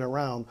they're looking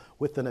around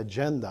with an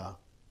agenda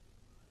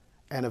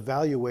and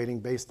evaluating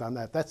based on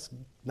that. That's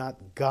not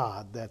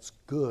God. That's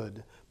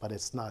good, but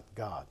it's not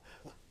God.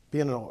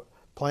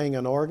 Playing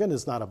an organ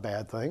is not a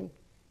bad thing.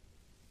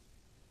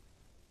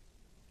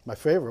 My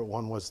favorite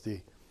one was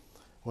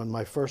when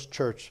my first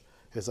church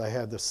is I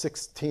had the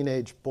 6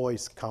 teenage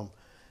boys come,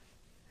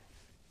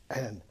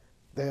 and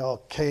they all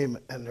came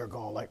and they're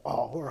going like,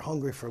 oh, we're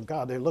hungry for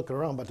God. They're looking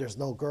around, but there's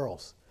no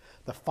girls.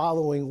 The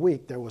following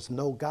week, there was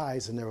no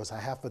guys, and there was a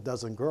half a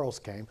dozen girls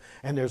came,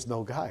 and there's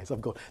no guys.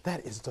 I'm going,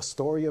 that is the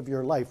story of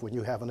your life when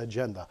you have an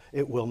agenda.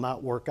 It will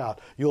not work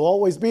out. You'll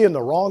always be in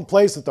the wrong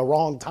place at the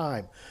wrong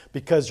time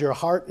because your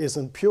heart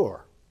isn't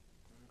pure.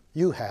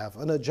 You have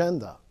an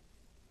agenda.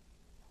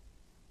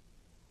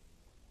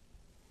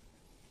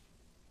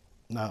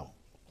 Now,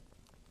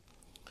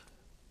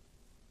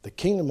 the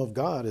kingdom of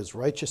God is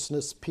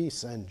righteousness,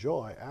 peace, and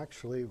joy.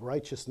 Actually,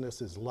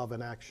 righteousness is love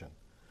in action.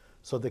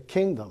 So the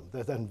kingdom,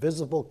 that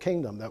invisible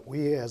kingdom that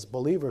we as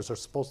believers are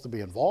supposed to be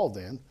involved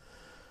in,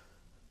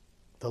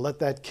 to let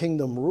that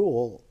kingdom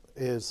rule,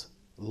 is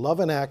love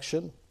in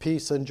action,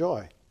 peace, and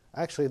joy.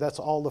 Actually, that's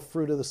all the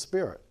fruit of the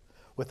Spirit.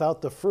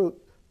 Without the fruit,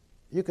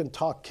 you can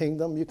talk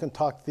kingdom, you can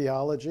talk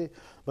theology,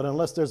 but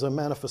unless there's a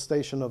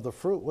manifestation of the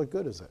fruit, what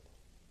good is it?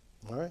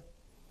 All right?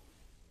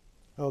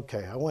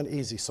 Okay, I went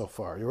easy so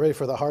far. You ready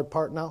for the hard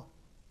part now?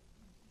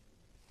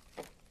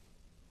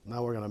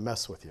 Now we're going to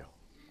mess with you.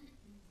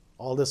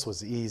 All this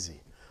was easy.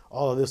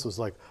 All of this was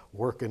like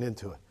working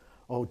into it.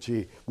 Oh,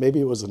 gee, maybe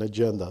it was an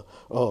agenda.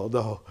 Oh,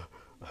 no.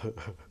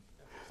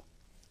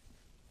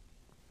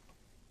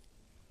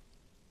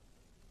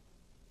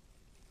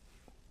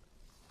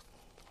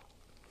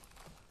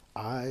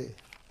 I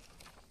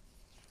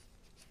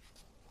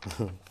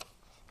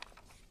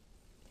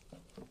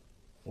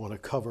want to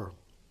cover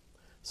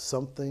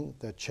something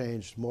that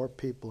changed more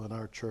people in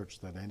our church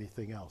than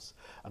anything else.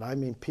 And I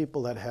mean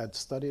people that had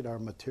studied our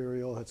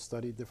material, had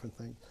studied different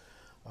things.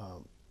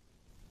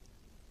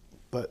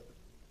 But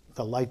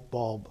the light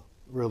bulb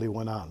really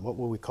went on. What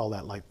would we call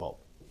that light bulb?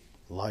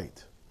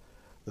 Light.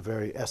 The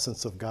very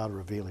essence of God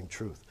revealing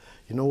truth.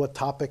 You know what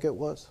topic it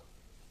was?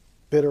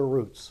 Bitter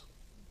roots.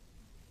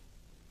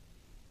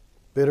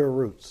 Bitter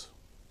roots.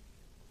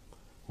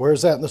 Where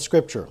is that in the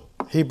scripture?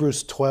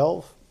 Hebrews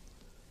 12,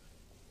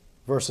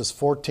 verses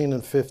 14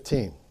 and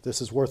 15.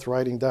 This is worth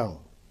writing down.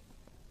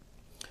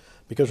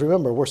 Because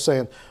remember, we're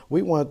saying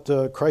we want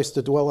Christ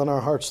to dwell in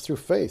our hearts through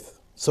faith,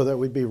 so that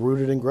we'd be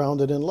rooted and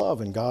grounded in love,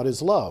 and God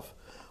is love.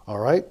 All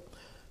right?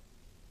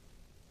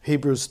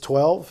 Hebrews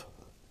 12,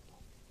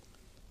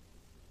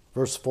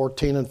 verse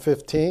 14 and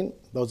 15.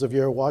 Those of you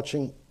who are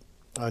watching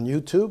on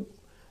YouTube,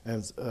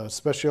 and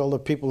especially all the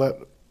people that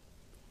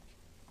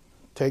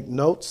take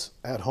notes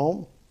at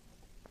home,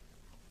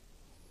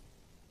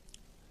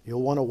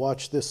 you'll want to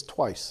watch this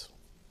twice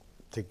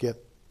to get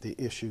the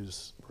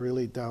issues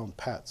really down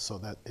pat, so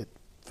that it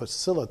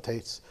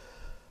facilitates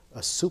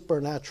a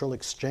supernatural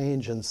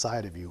exchange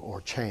inside of you, or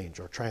change,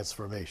 or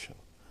transformation.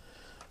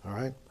 All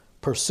right?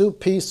 Pursue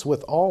peace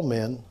with all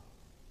men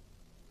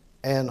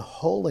and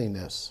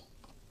holiness.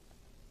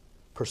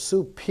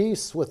 Pursue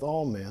peace with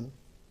all men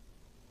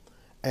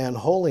and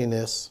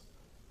holiness,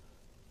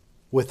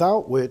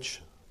 without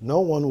which no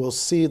one will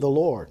see the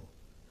Lord.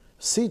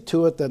 See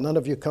to it that none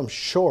of you come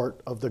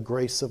short of the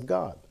grace of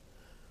God.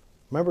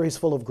 Remember, he's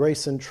full of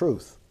grace and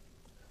truth.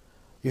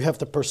 You have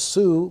to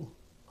pursue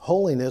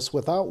holiness,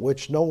 without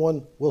which no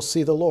one will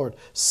see the Lord.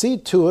 See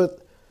to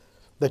it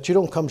that you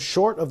don't come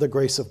short of the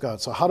grace of God.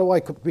 So how do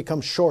I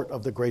become short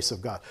of the grace of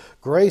God?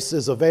 Grace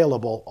is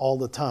available all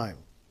the time.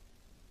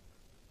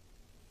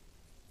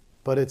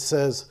 But it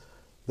says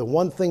the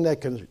one thing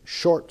that can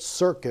short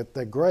circuit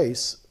the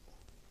grace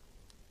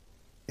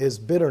is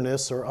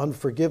bitterness or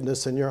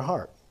unforgiveness in your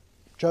heart.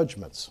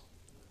 judgments.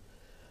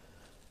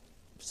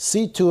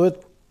 See to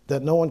it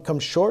that no one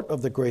comes short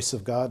of the grace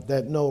of God,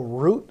 that no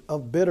root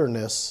of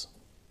bitterness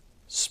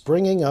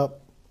springing up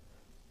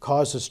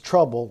causes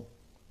trouble,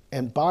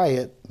 and by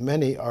it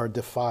many are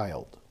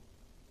defiled.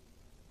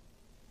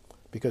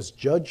 Because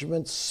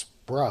judgments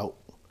sprout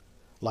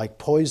like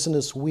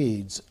poisonous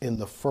weeds in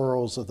the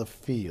furrows of the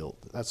field.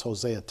 That's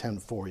Hosea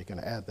 10:4. You can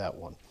add that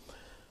one.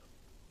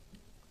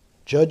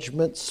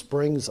 Judgment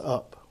springs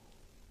up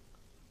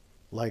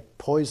like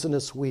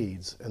poisonous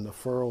weeds in the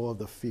furrow of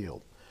the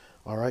field.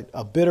 All right?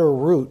 A bitter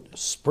root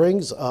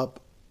springs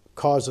up,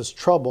 causes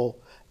trouble,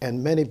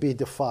 and many be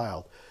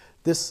defiled.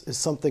 This is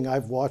something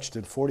I've watched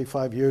in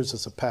 45 years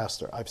as a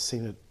pastor. I've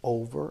seen it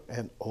over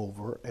and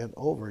over and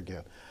over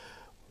again.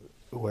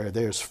 Where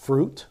there's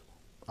fruit,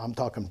 I'm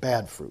talking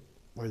bad fruit.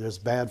 Where there's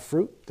bad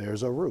fruit,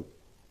 there's a root.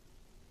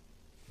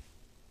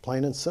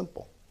 Plain and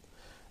simple.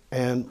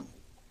 And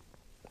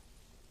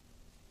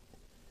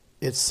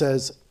it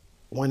says,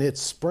 when it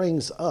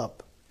springs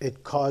up,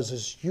 it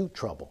causes you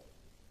trouble.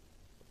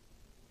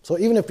 So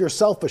even if you're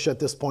selfish at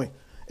this point,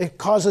 it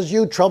causes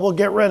you trouble,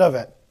 get rid of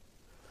it.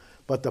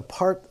 But the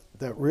part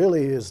that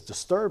really is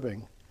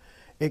disturbing,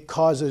 it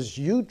causes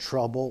you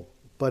trouble,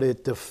 but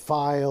it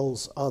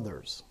defiles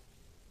others.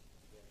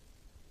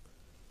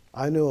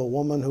 I knew a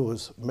woman who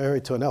was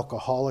married to an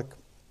alcoholic,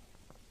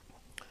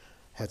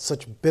 had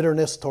such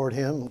bitterness toward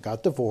him,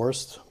 got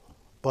divorced,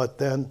 but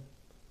then,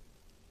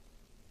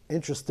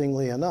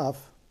 interestingly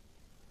enough,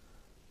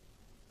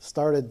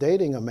 started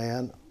dating a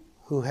man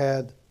who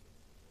had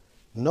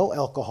no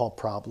alcohol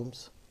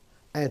problems,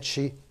 and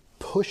she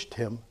pushed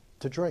him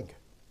to drink.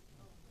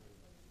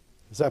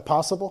 Is that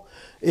possible?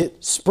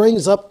 It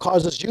springs up,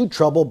 causes you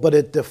trouble, but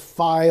it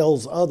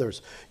defiles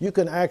others. You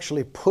can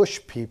actually push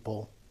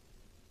people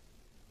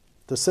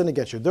to sin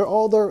against you.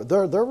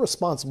 They're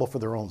responsible for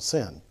their own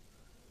sin.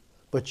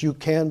 But you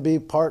can be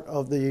part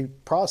of the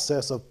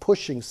process of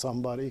pushing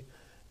somebody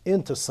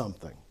into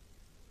something.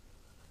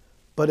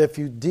 But if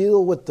you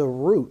deal with the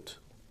root,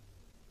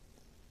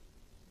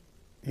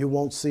 you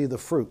won't see the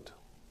fruit.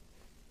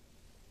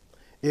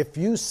 If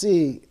you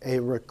see a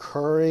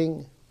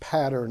recurring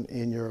pattern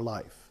in your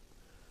life,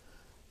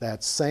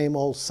 that same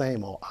old,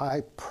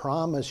 I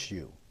promise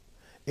you,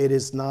 it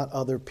is not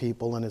other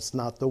people, and it's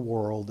not the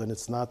world, and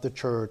it's not the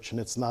church, and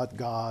it's not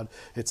God,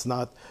 it's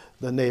not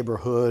the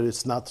neighborhood,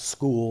 it's not the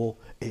school,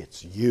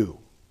 it's you.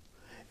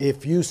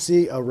 If you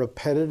see a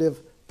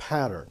repetitive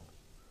pattern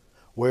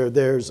where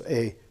there's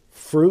a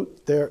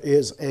fruit, there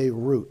is a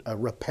root, a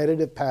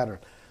repetitive pattern.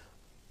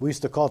 We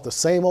used to call it the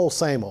same old,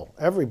 same old.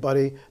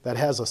 Everybody that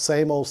has a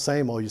same old,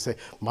 you say,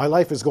 my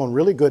life is going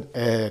really good,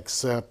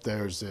 except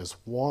there's this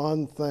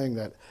one thing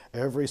that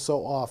every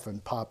so often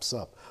pops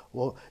up.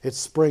 Well, it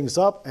springs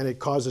up and it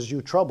causes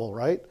you trouble,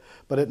 right?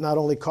 But it not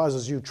only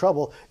causes you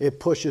trouble, it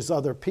pushes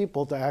other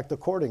people to act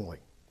accordingly.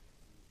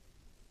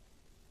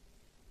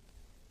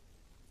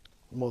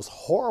 The most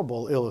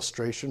horrible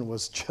illustration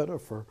was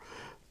Jennifer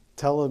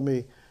telling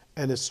me,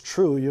 and it's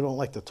true, you don't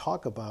like to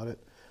talk about it,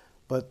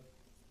 but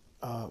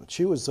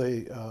she was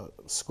a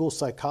school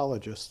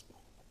psychologist,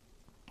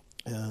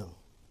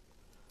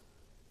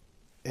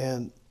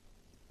 and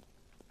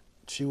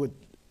she would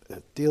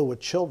deal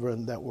with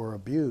children that were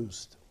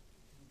abused,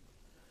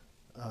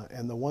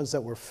 and the ones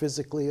that were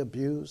physically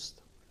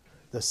abused.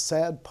 The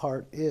sad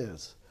part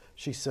is,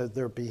 she said,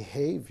 their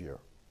behavior.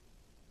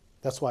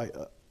 That's why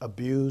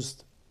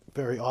abused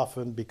very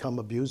often become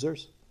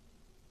abusers.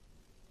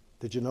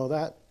 Did you know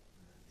that?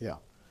 Yeah.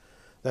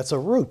 That's a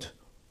root.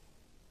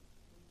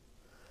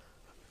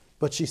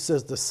 But she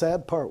says the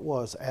sad part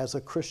was, as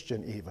a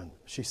Christian even,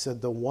 she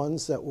said the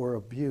ones that were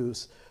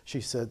abused,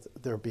 she said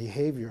their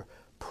behavior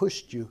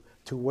pushed you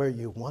to where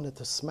you wanted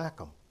to smack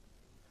them.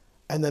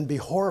 And then be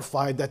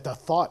horrified that the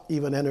thought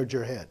even entered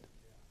your head.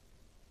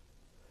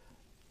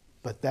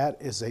 But that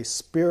is a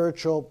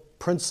spiritual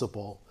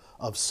principle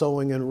of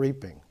sowing and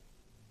reaping.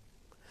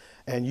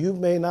 And you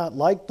may not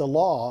like the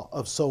law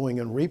of sowing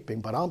and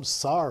reaping, but I'm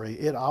sorry,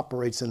 it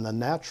operates in the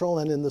natural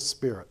and in the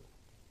spirit.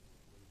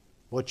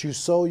 What you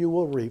sow, you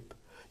will reap.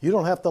 You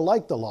don't have to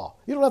like the law.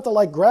 You don't have to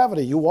like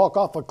gravity. You walk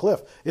off a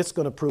cliff, it's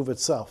going to prove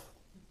itself.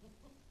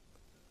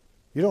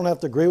 You don't have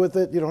to agree with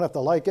it. You don't have to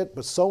like it,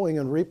 but sowing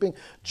and reaping.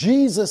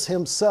 Jesus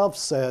himself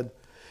said,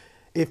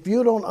 if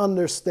you don't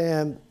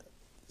understand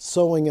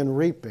sowing and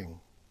reaping,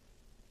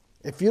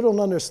 if you don't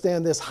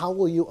understand this, how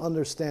will you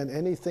understand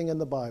anything in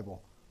the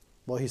Bible?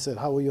 Well, he said,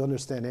 how will you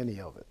understand any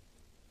of it?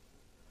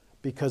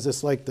 Because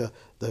it's like the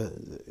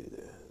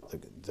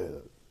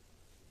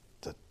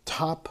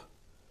top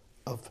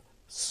of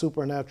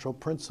supernatural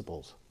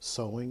principles,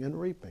 sowing and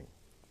reaping.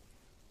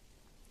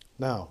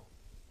 Now,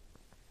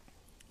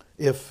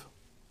 if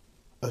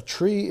a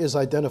tree is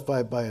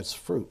identified by its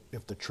fruit,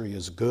 if the tree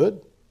is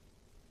good,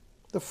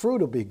 the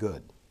fruit will be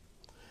good.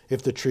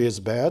 If the tree is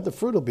bad, the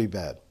fruit will be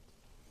bad.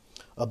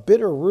 A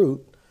bitter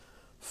root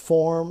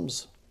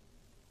forms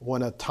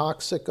when a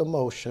toxic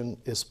emotion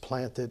is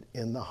planted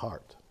in the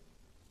heart.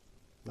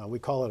 Now, we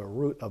call it a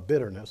root of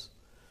bitterness,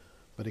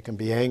 but it can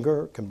be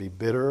anger, it can be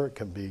bitter, it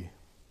can be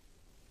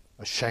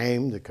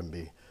ashamed. It can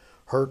be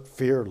hurt,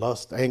 fear,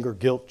 lust, anger,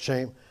 guilt,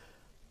 shame.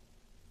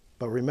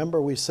 But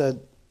remember we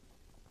said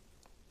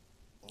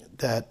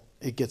that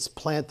it gets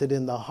planted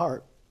in the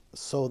heart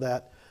so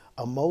that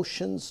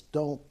emotions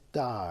don't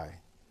die.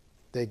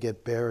 They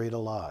get buried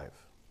alive.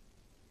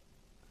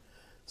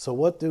 So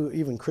what do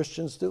even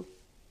Christians do?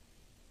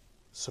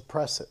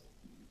 Suppress it.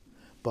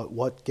 But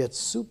what gets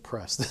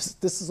suppressed,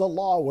 this is a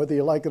law whether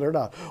you like it or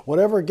not.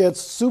 Whatever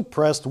gets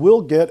suppressed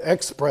will get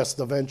expressed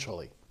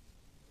eventually.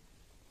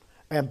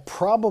 And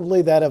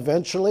probably that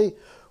eventually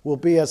will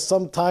be at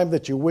some time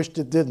that you wished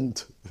it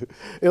didn't.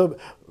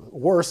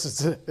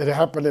 Worse, it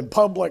happened in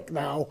public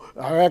now.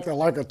 I acted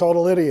like a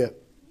total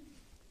idiot.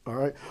 All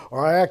right?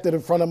 Or I acted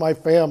in front of my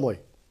family.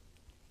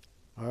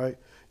 All right?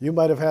 You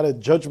might have had a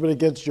judgment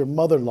against your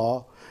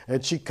mother-in-law,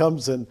 and she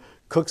comes and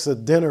cooks a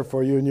dinner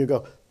for you, and you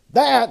go,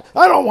 "Dad,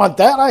 I don't want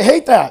that. I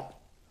hate that."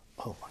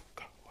 Oh my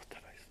God, what did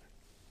I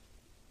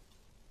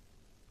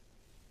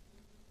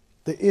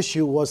say? The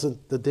issue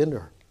wasn't the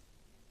dinner.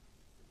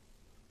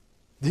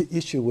 The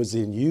issue was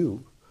in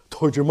you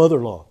toward your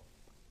mother-in-law.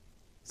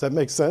 Does that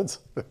make sense?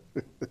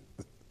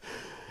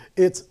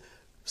 It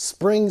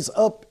springs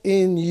up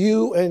in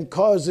you and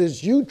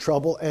causes you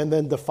trouble and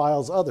then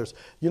defiles others.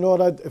 You know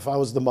what? If I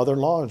was the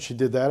mother-in-law and she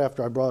did that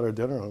after I brought her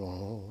dinner,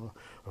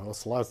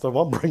 that's the last time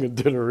I'm bringing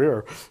dinner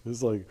here.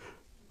 It's like,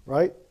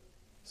 right?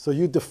 So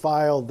you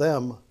defile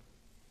them,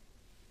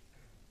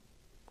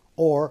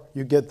 or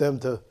you get them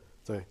to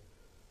say,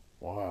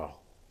 "Wow,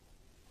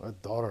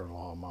 that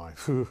daughter-in-law of mine,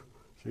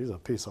 she's a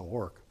piece of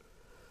work."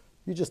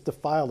 You just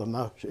defile them.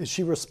 Now, is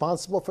she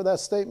responsible for that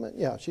statement?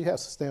 Yeah, she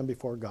has to stand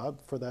before God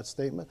for that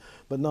statement.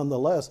 But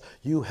nonetheless,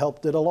 you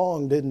helped it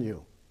along, didn't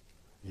you?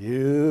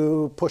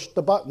 You pushed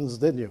the buttons,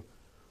 didn't you?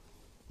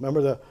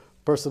 Remember the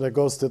person that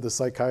goes to the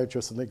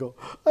psychiatrist and they go,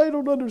 "I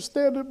don't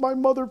understand it. My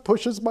mother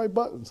pushes my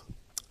buttons."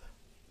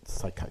 The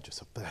psychiatrist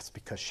said, "That's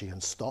because she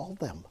installed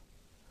them.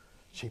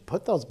 She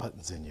put those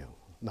buttons in you."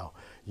 No,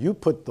 you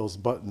put those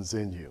buttons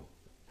in you.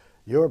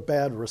 Your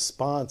bad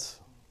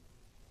response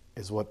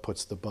is what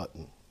puts the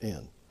button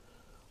in.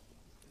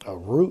 A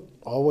root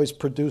always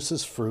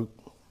produces fruit.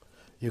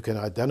 You can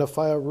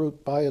identify a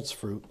root by its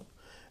fruit,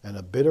 and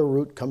a bitter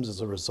root comes as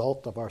a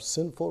result of our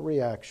sinful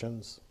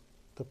reactions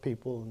to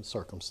people and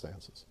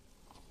circumstances.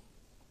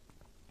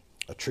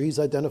 A tree is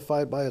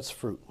identified by its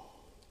fruit.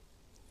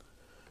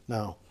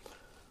 Now,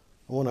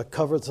 I want to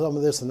cover some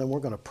of this and then we're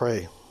going to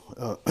pray.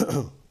 I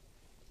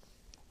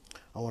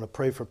want to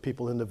pray for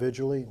people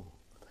individually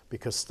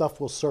because stuff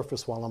will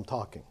surface while I'm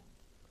talking.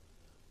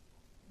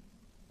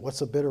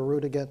 What's a bitter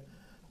root again?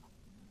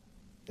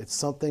 It's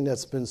something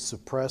that's been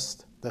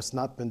suppressed, that's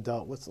not been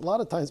dealt with. A lot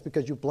of times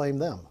because you blame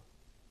them.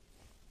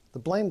 The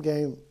blame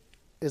game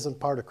isn't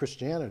part of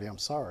Christianity, I'm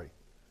sorry.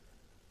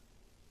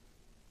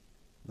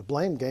 The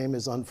blame game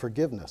is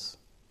unforgiveness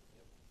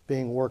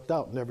being worked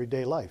out in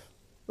everyday life.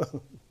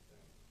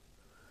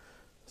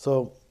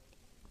 So,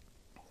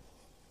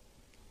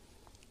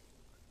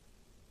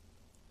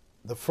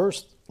 the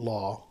first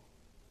law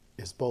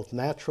is both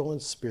natural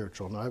and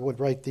spiritual. And I would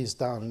write these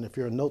down, and if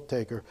you're a note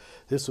taker,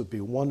 this would be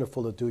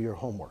wonderful to do your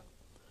homework.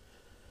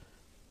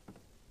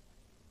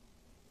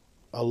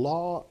 A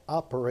law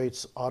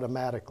operates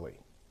automatically.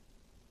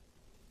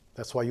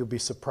 That's why you'll be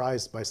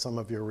surprised by some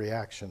of your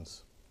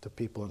reactions to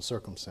people and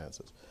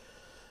circumstances.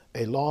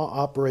 A law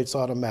operates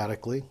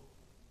automatically,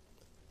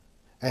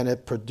 and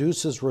it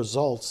produces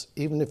results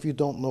even if you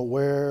don't know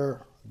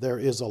where there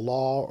is a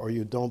law or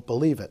you don't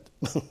believe it.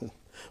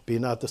 Be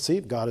not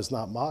deceived, God is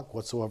not mocked.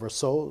 Whatsoever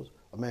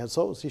a man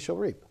sows, he shall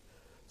reap.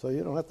 So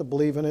you don't have to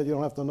believe in it, you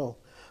don't have to know.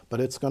 But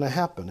it's going to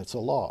happen, it's a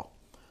law.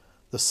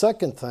 The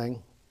second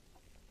thing,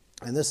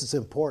 and this is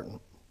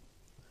important,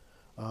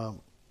 the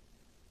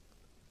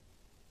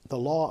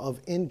law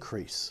of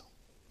increase.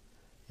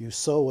 You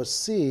sow a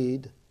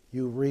seed,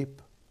 you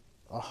reap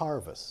a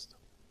harvest.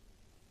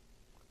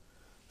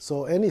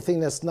 So anything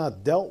that's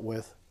not dealt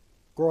with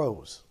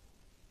grows.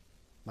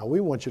 Now,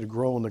 we want you to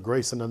grow in the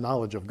grace and the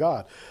knowledge of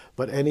God,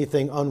 but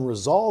anything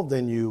unresolved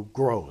in you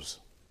grows.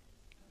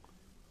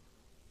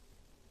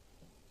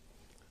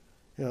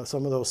 You know,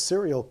 some of those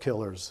serial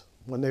killers,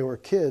 when they were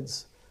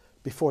kids,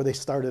 before they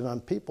started on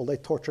people, they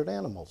tortured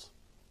animals.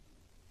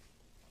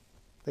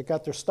 They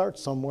got their start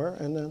somewhere,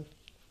 and then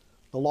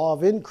the law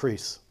of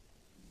increase.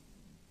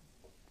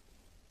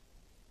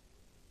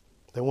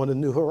 They wanted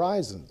new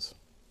horizons.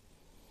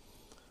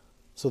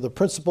 So the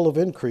principle of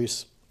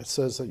increase, it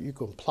says that you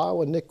can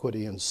plow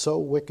iniquity and sow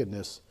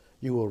wickedness,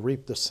 you will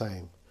reap the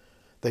same.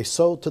 They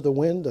sow to the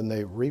wind and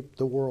they reap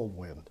the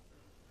whirlwind.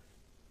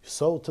 You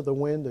sow to the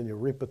wind and you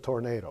reap a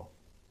tornado.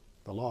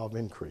 The law of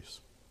increase.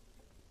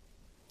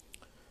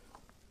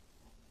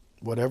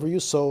 Whatever you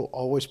sow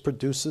always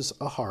produces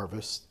a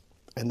harvest,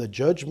 and the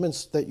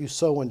judgments that you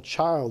sow in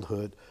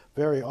childhood,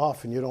 very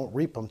often you don't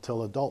reap them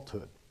till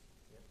adulthood.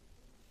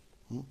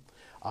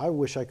 I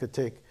wish I could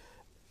take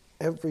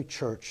every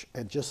church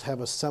and just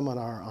have a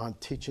seminar on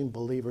teaching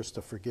believers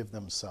to forgive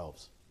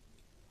themselves.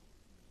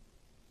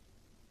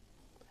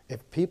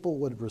 If people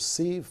would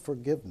receive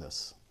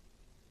forgiveness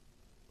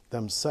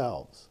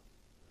themselves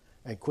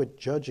and quit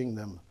judging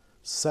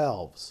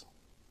themselves,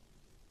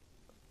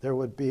 there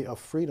would be a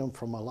freedom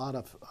from a lot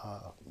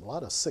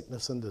of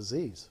sickness and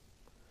disease.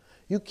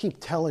 You keep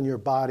telling your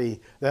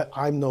body that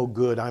I'm no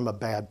good, I'm a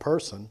bad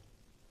person.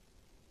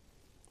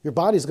 Your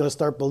body's going to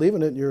start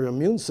believing it, and your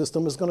immune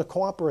system is going to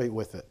cooperate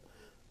with it.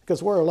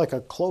 Because we're like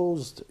a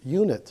closed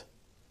unit.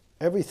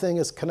 Everything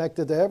is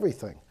connected to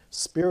everything.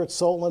 Spirit,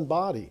 soul, and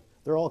body.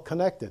 They're all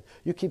connected.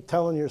 You keep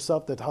telling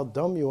yourself that how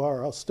dumb you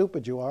are, how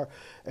stupid you are,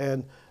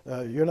 and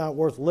you're not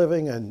worth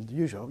living, and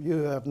you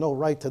have no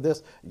right to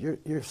this.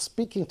 You're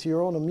speaking to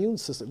your own immune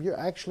system. You're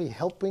actually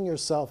helping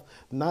yourself,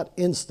 not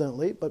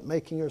instantly, but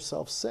making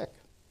yourself sick.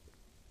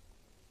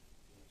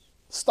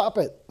 Stop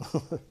it.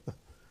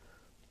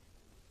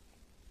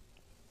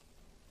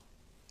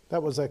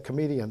 That was that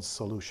comedian's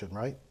solution,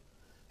 right?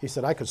 He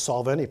said, I could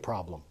solve any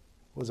problem.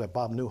 What was that,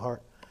 Bob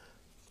Newhart?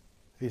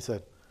 He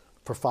said,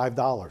 for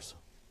 $5,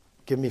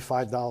 give me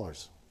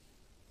 $5.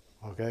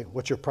 Okay,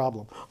 what's your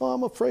problem? Oh,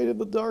 I'm afraid of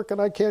the dark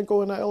and I can't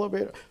go in the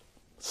elevator.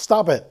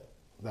 Stop it.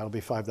 That'll be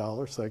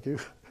 $5, thank you.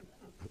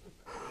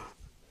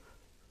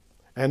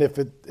 And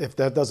if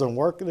that doesn't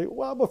work,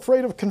 well, I'm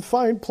afraid of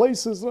confined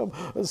places.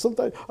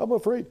 Sometimes I'm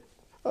afraid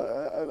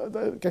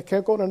I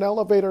can't go in an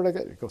elevator.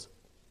 He goes,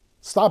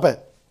 stop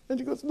it. And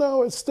she goes,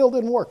 no, it still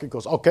didn't work. He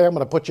goes, okay, I'm going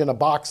to put you in a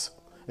box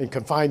and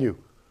confine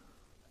you.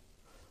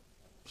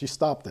 She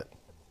stopped it.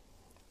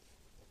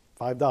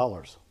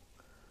 $5. It's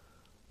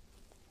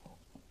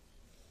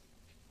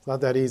not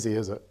that easy,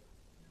 is it?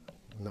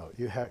 No,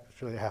 you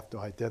actually have to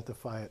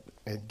identify it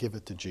and give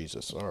it to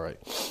Jesus. All right.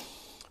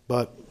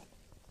 But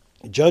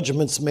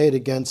judgments made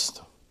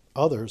against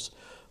others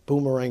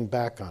boomerang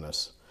back on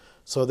us.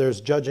 So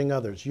there's judging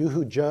others. You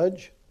who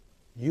judge,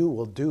 you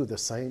will do the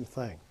same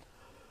thing.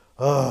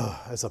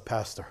 As a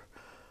pastor,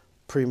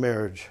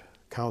 pre-marriage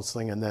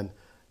counseling, and then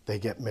they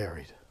get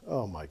married.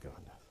 Oh my goodness.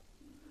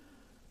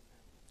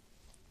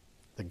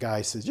 The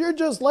guy says, you're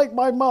just like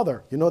my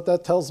mother. You know what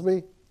that tells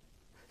me?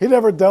 He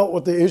never dealt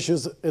with the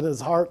issues in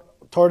his heart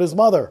toward his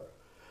mother.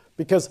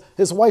 Because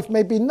his wife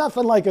may be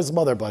nothing like his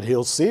mother, but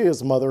he'll see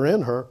his mother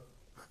in her.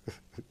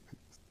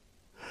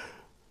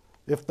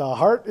 If the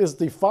heart is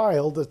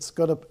defiled, it's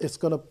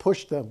gonna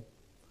push them.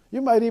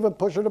 You might even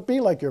push her to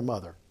be like your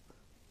mother.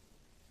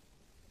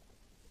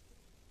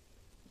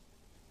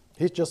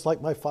 He's just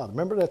like my father.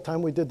 Remember that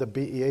time we did the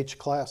BEH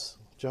class,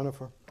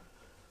 Jennifer?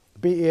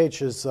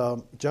 BEH is,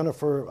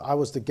 Jennifer, I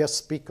was the guest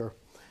speaker,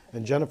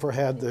 and Jennifer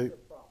had the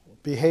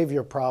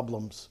behavior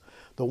problems,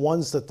 the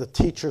ones that the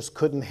teachers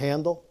couldn't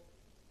handle.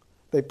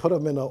 They put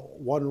them in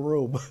one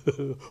room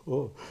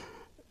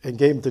and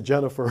gave them to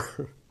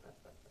Jennifer.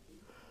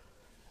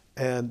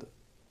 And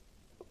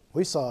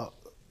we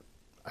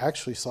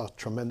actually saw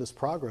tremendous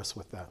progress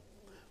with that.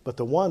 But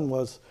the one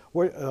was,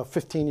 we're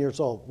 15 years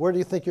old. Where do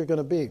you think you're going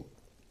to be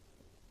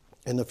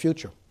in the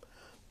future?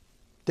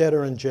 Dead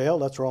or in jail.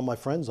 That's where all my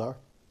friends are.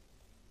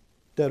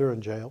 Dead or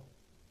in jail.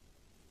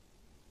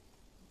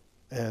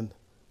 And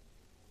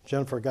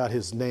Jennifer got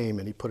his name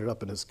and he put it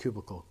up in his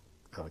cubicle.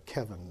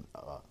 Kevin,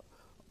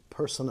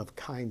 person of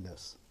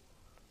kindness.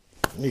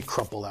 And he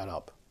crumpled that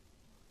up.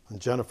 And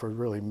Jennifer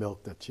really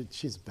milked it.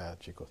 She's bad.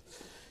 She goes,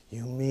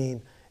 you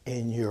mean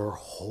in your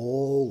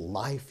whole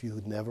life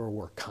you never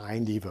were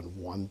kind even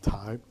one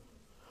time?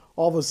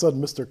 All of a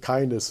sudden, Mr.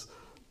 Kindness,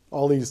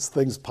 all these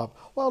things pop.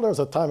 Well, there was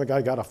a time a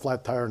guy got a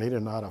flat tire and he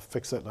didn't know how to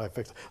fix it, and I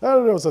fixed it.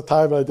 And there was a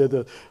time I did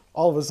it.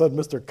 All of a sudden,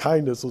 Mr.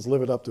 Kindness was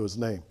living up to his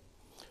name.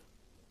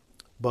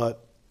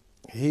 But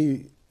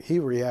he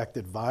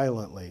reacted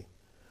violently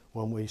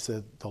when we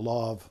said the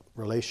law of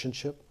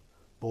relationship.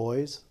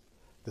 Boys,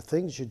 the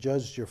things you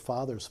judged your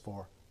fathers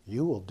for,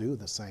 you will do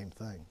the same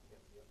thing.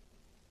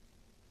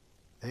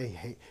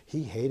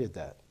 He hated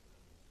that.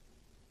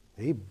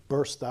 He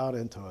burst out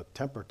into a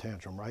temper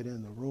tantrum right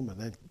in the room and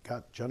then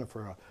got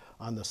Jennifer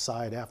on the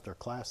side after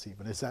class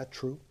even. Is that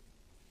true?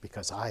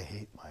 Because I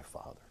hate my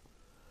father.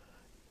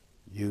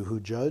 You who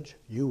judge,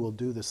 you will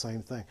do the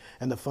same thing.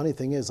 And the funny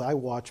thing is, I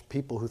watch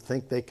people who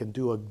think they can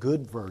do a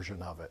good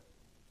version of it.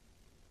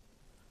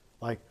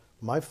 Like,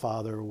 my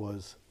father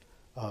was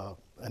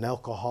an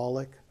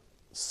alcoholic,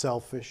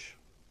 selfish.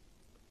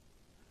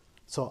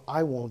 So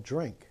I won't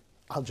drink.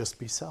 I'll just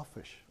be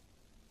selfish.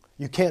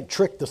 You can't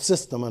trick the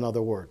system, in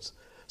other words.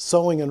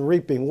 Sowing and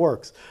reaping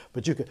works.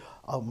 But you can,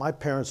 oh, my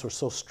parents were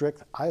so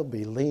strict, I'll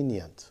be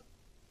lenient.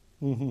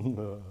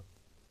 We'll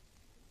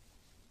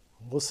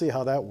see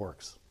how that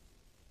works.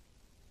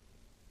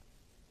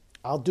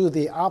 I'll do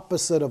the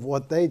opposite of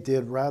what they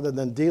did rather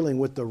than dealing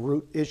with the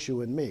root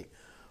issue in me.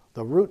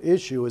 The root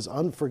issue is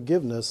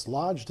unforgiveness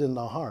lodged in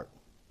the heart.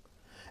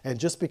 And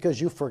just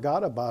because you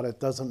forgot about it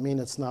doesn't mean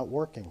it's not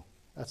working.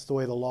 That's the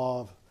way the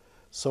law of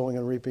sowing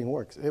and reaping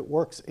works. It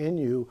works in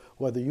you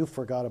whether you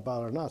forgot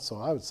about it or not. So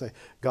I would say,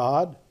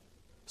 God,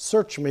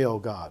 search me, O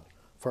God,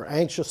 for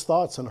anxious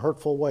thoughts and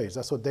hurtful ways.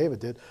 That's what David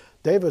did.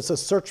 David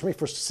says, search me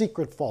for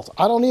secret faults.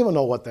 I don't even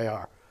know what they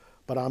are,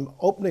 but I'm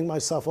opening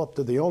myself up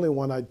to the only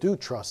one I do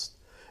trust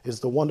is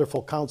the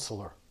wonderful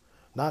counselor.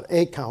 Not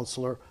a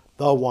counselor,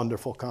 the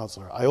wonderful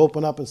counselor. I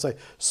open up and say,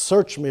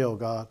 search me, O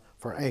God,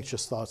 for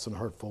anxious thoughts and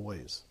hurtful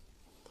ways.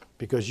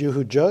 Because you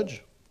who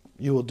judge,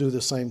 you will do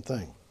the same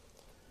thing.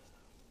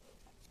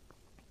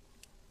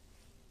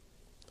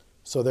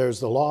 So there's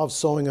the law of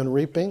sowing and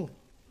reaping.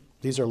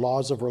 These are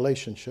laws of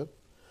relationship.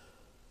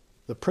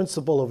 The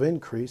principle of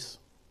increase.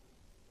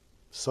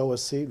 Sow a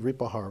seed, reap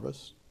a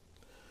harvest.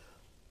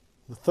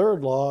 The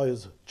third law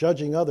is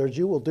judging others.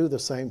 You will do the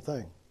same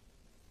thing.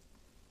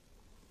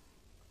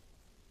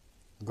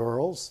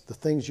 Girls, the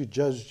things you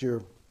judged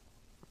your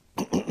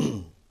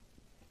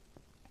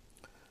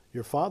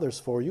fathers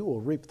for, you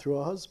will reap through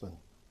a husband.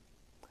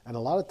 And a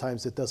lot of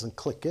times it doesn't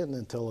click in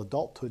until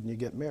adulthood and you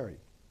get married.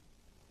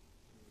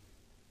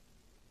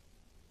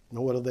 And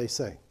what do they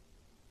say?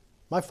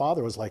 My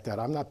father was like that.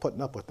 I'm not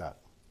putting up with that.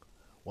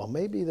 Well,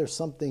 maybe there's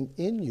something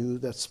in you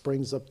that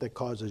springs up that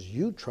causes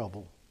you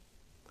trouble.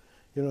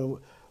 You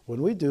know,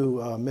 when we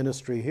do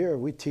ministry here,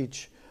 we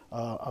teach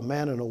a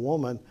man and a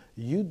woman,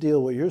 you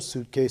deal with your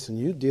suitcase and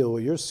you deal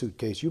with your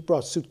suitcase. You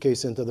brought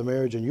suitcase into the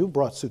marriage and you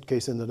brought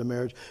suitcase into the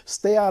marriage.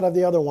 Stay out of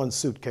the other one's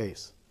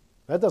suitcase.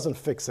 That doesn't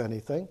fix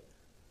anything.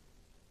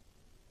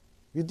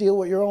 You deal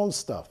with your own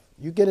stuff.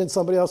 You get in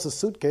somebody else's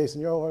suitcase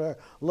and you're over there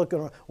looking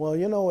around. Well,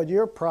 you know what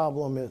your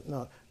problem is.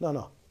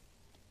 No.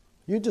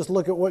 You just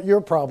look at what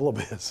your problem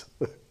is.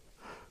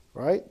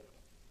 Right?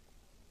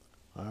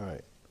 All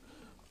right.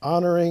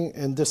 Honoring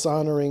and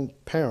dishonoring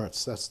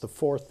parents. That's the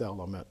fourth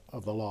element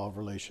of the law of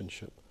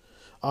relationship.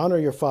 Honor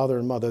your father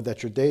and mother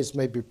that your days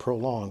may be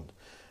prolonged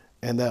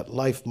and that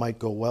life might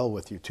go well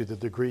with you. To the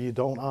degree you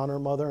don't honor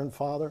mother and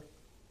father,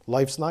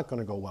 life's not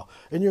going to go well.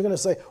 And you're going to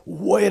say,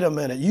 wait a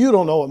minute, you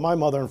don't know what my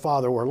mother and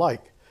father were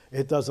like.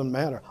 It doesn't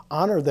matter.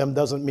 Honor them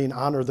doesn't mean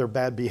honor their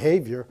bad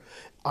behavior.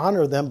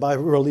 Honor them by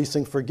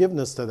releasing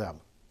forgiveness to them.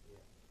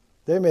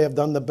 They may have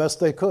done the best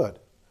they could.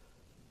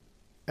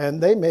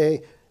 And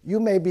you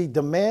may be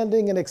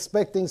demanding and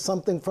expecting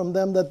something from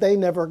them that they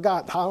never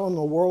got. How in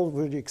the world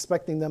were you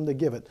expecting them to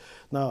give it?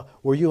 Now,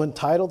 were you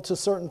entitled to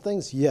certain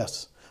things?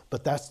 Yes.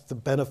 But that's the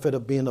benefit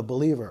of being a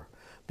believer.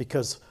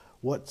 Because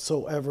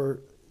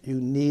whatsoever you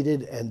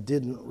needed and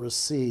didn't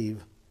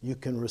receive, you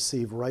can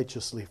receive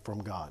righteously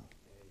from God.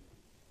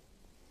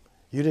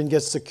 You didn't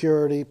get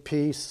security,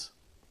 peace.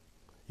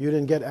 You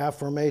didn't get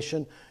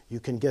affirmation. You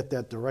can get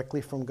that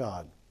directly from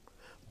God.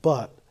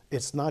 But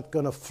it's not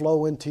going to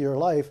flow into your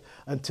life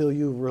until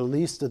you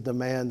release the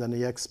demand and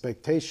the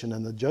expectation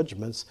and the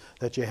judgments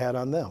that you had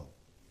on them.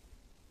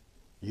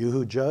 You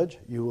who judge,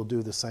 you will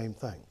do the same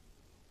thing.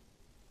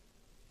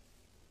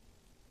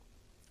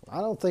 I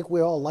don't think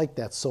we all like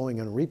that sowing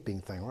and reaping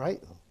thing,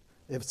 right?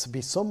 It would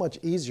be so much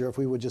easier if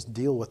we would just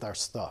deal with our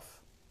stuff.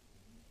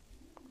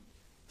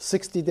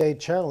 60-day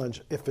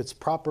challenge, if it's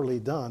properly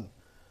done,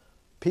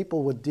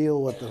 people would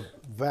deal with the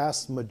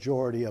vast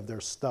majority of their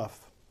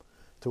stuff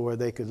to where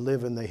they could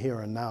live in the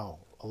here and now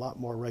a lot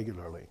more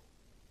regularly.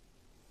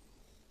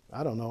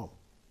 I don't know.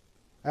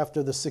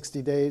 After the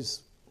 60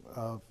 days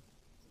of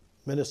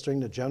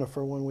ministering to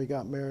Jennifer when we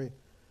got married,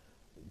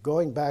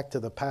 going back to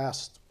the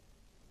past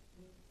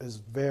is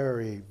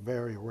very,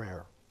 very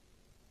rare.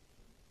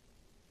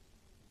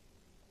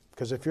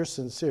 Because if you're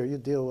sincere, you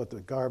deal with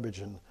the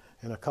garbage in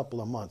a couple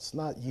of months,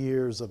 not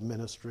years of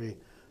ministry.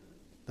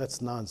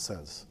 That's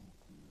nonsense.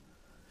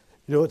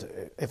 You know what,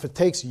 if it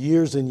takes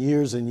years and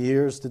years and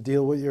years to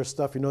deal with your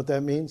stuff, you know what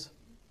that means?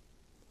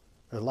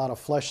 There's a lot of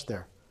flesh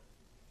there.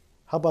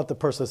 How about the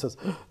person that says,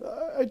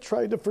 I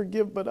tried to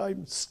forgive, but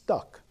I'm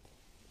stuck?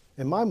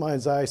 In my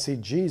mind's eye, I see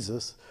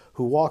Jesus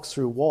who walks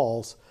through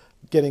walls,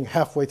 getting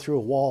halfway through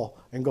a wall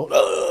and going,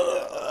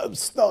 I'm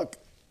stuck.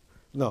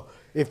 No,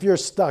 if you're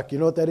stuck, you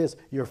know what that is?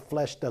 Your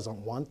flesh doesn't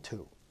want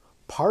to.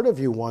 Part of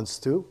you wants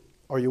to,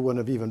 or you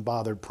wouldn't have even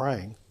bothered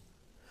praying.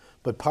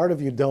 But part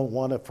of you don't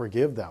want to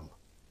forgive them.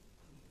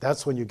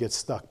 That's when you get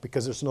stuck,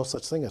 because there's no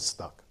such thing as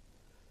stuck.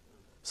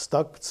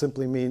 Stuck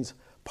simply means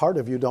part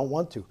of you don't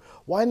want to.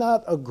 Why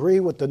not agree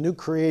with the new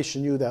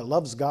creation you that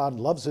loves God,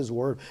 loves His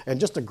Word, and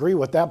just agree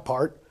with that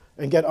part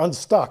and get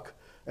unstuck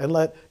and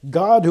let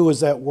God who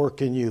is at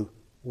work in you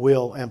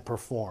will and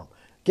perform.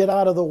 Get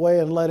out of the way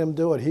and let Him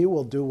do it. He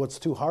will do what's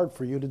too hard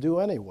for you to do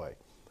anyway.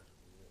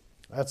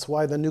 That's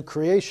why the new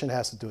creation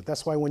has to do it.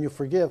 That's why when you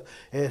forgive,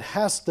 it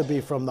has to be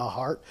from the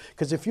heart,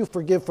 because if you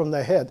forgive from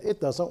the head, it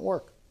doesn't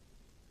work.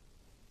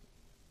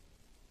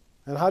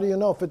 And how do you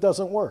know if it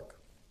doesn't work?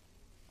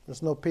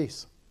 There's no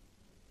peace.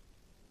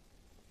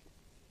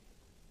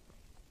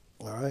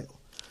 All right?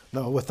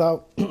 Now,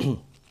 without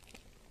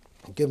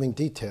giving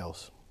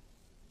details,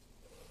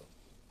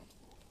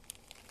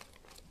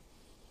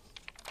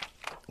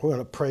 we're going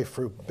to pray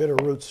for Bitter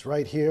Roots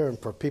right here and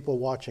for people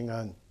watching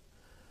on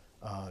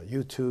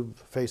YouTube,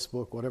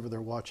 Facebook, whatever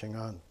they're watching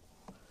on.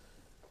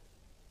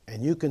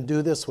 And you can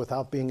do this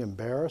without being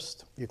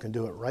embarrassed. You can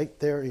do it right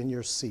there in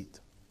your seat.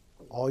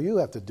 All you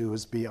have to do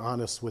is be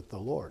honest with the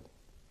Lord.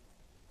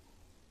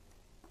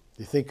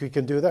 You think you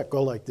can do that?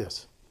 Go like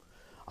this.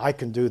 I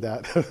can do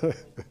that.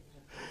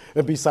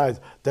 And besides,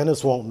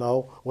 Dennis won't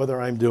know whether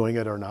I'm doing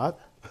it or not.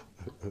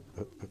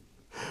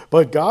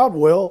 But God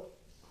will,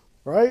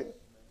 right?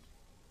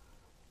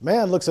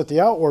 Man looks at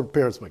the outward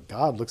appearance, but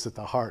God looks at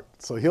the heart.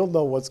 So he'll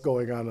know what's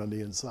going on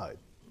the inside.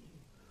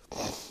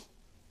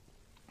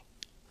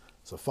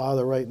 So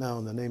Father, right now,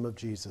 in the name of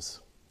Jesus,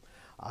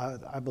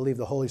 I believe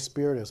the Holy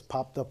Spirit has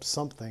popped up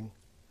something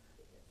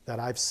that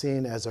I've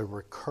seen as a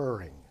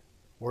recurring.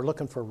 We're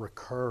looking for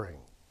recurring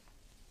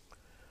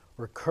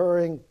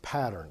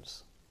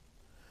patterns.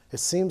 It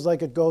seems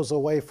like it goes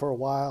away for a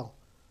while,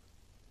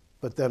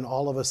 but then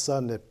all of a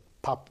sudden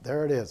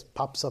there it is,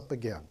 pops up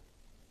again.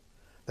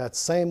 That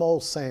same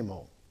old, same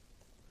old.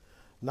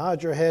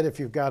 Nod your head if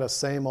you've got a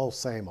same old,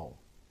 same old.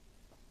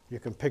 You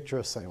can picture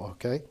a same,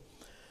 okay?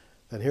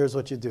 Then here's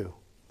what you do.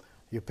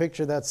 You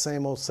picture that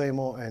same old,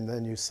 and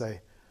then you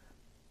say,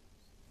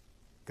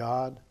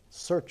 God,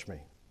 search me.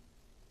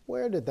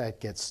 Where did that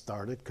get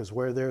started? Because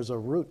where there's a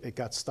root, it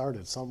got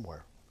started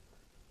somewhere.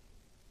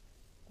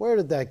 Where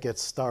did that get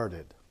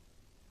started?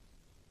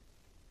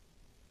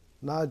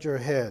 Nod your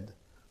head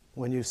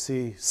when you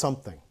see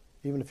something.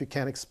 Even if you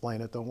can't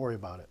explain it, don't worry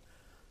about it.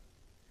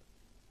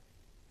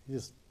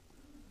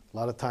 A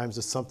lot of times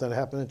it's something that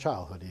happened in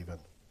childhood even.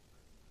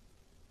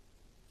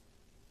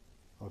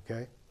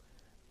 Okay?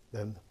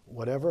 Then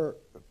whatever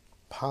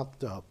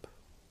popped up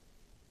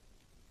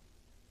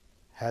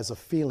has a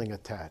feeling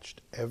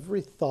attached.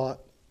 Every thought,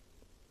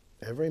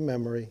 every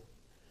memory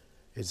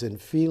is in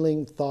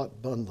feeling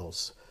thought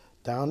bundles.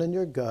 Down in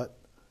your gut,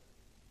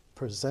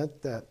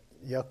 present that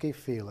yucky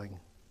feeling,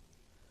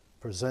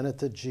 present it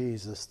to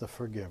Jesus, the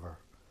forgiver,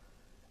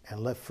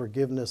 and let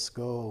forgiveness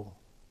go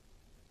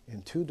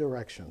in two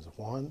directions.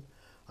 One,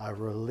 I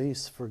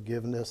release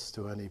forgiveness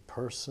to any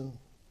person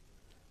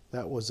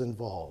that was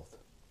involved.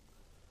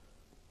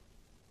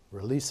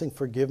 Releasing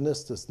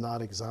forgiveness does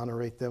not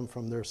exonerate them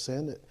from their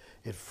sin.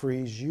 It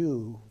frees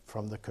you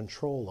from the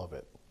control of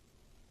it.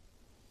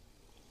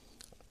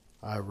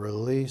 I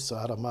release,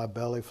 out of my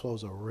belly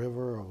flows a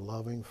river of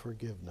loving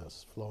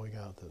forgiveness flowing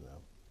out to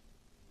them.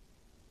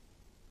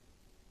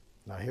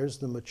 Now here's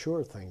the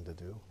mature thing to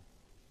do.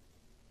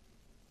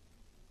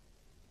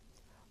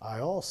 I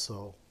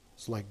also,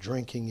 it's like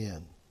drinking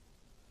in.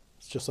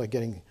 It's just like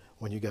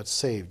when you got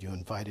saved, you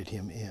invited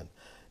him in.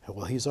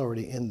 Well, he's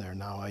already in there.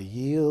 Now I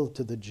yield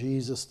to the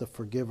Jesus, the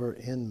forgiver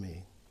in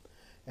me,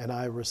 and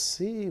I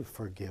receive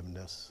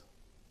forgiveness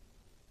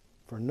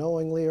for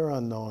knowingly or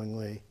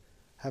unknowingly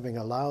having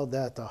allowed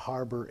that to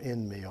harbor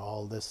in me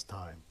all this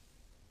time.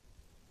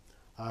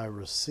 I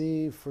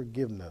receive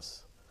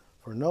forgiveness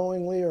for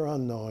knowingly or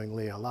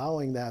unknowingly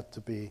allowing that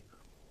to be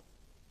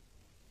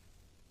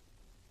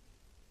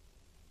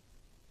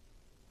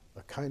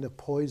a kind of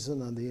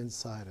poison on the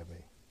inside of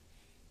me.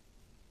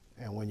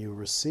 And when you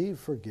receive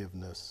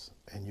forgiveness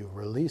and you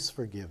release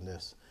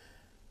forgiveness,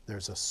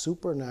 there's a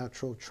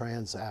supernatural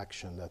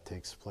transaction that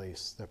takes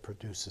place that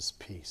produces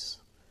peace.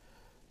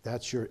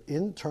 That's your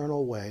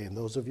internal way, and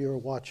those of you who are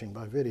watching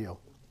by video,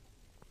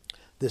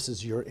 this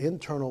is your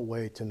internal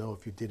way to know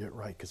if you did it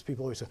right. Because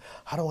people always say,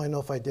 how do I know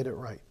if I did it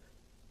right?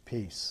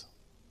 Peace.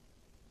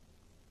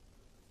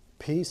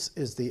 Peace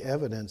is the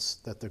evidence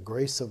that the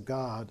grace of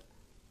God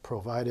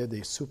provided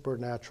a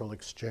supernatural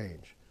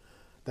exchange.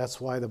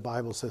 That's why the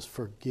Bible says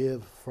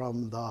forgive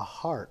from the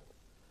heart,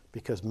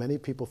 because many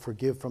people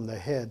forgive from the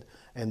head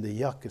and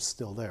the yuck is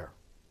still there.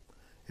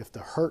 If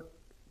the hurt,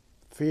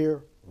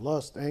 fear,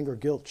 lust, anger,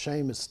 guilt,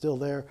 shame is still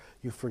there,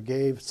 you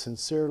forgave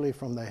sincerely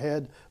from the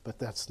head, but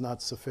that's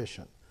not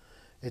sufficient.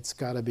 It's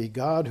got to be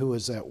God who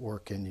is at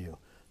work in you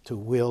to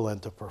will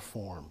and to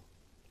perform.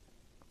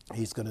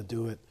 He's going to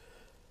do it.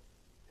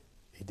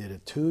 He did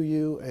it to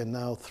you and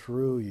now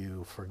through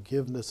you.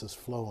 Forgiveness is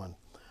flowing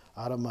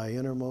out of my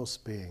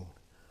innermost being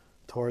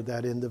toward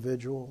that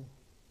individual.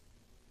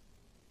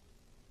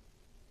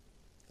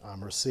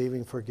 I'm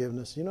receiving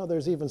forgiveness. You know,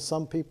 there's even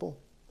some people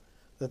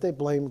that they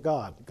blame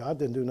God. God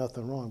didn't do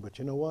nothing wrong, but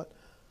you know what?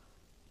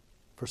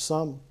 For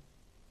some,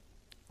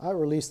 I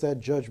release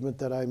that judgment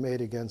that I made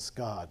against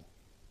God.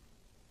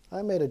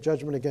 I made a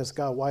judgment against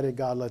God. Why did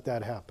God let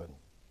that happen?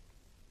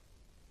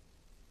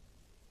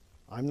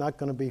 I'm not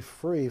going to be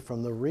free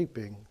from the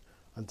reaping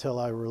until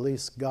I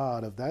release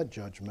God of that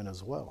judgment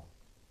as well.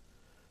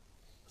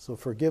 So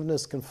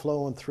forgiveness can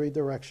flow in three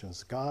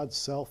directions: God,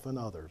 self, and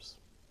others.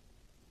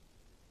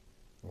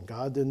 And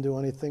God didn't do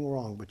anything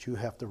wrong, but you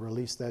have to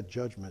release that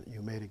judgment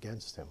you made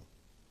against him.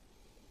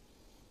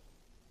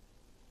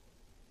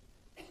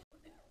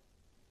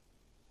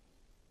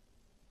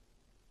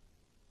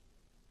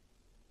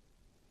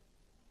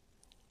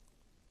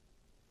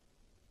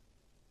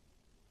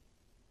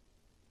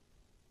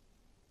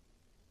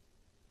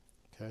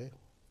 Okay?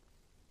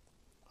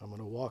 I'm going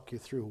to walk you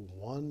through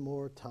one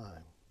more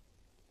time.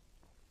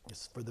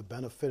 It's for the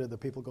benefit of the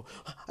people who go,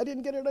 I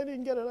didn't get it, I'm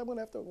going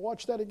to have to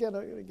watch that again,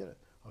 I'm going to get it.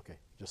 Okay,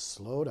 just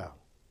slow down.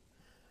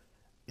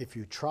 If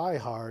you try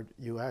hard,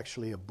 you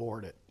actually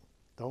abort it.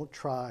 Don't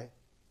try,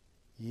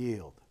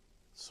 yield,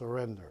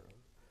 surrender.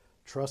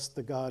 Trust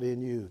the God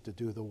in you to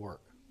do the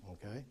work,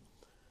 okay?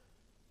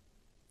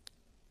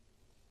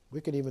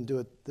 We can even do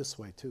it this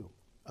way too.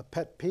 A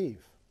pet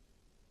peeve.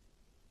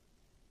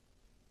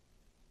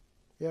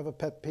 You have a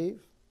pet peeve?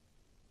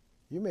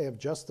 You may have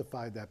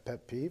justified that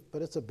pet peeve,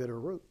 but it's a bitter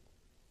root.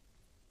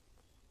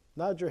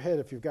 Nod your head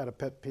if you've got a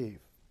pet peeve.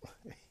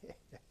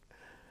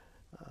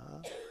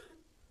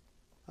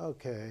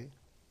 Okay.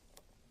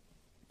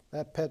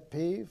 That pet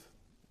peeve,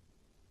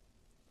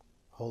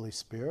 Holy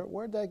Spirit,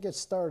 where'd that get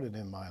started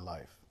in my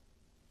life?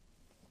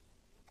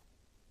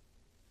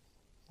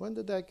 When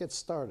did that get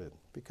started?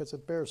 Because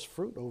it bears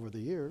fruit over the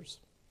years.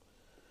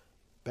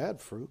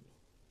 Bad fruit.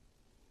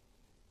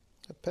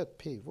 A pet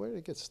peeve, where did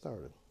it get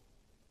started?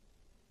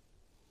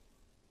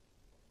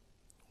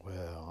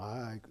 Well,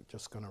 I'm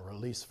just going to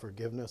release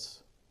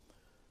forgiveness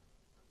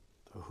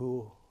to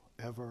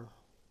whoever.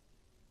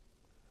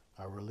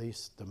 I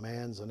release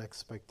demands and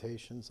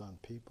expectations on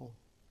people.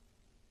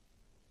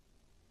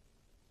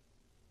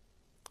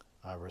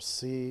 I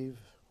receive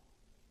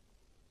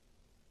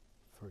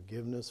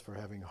forgiveness for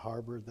having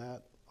harbored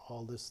that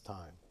all this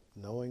time,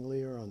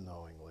 knowingly or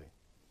unknowingly.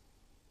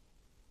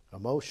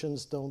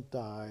 Emotions don't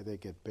die, they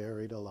get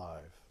buried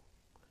alive,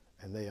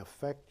 and they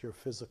affect your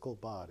physical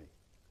body.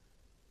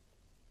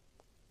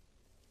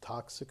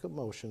 Toxic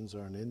emotions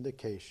are an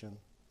indication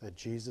that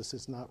Jesus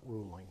is not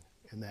ruling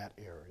in that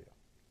area.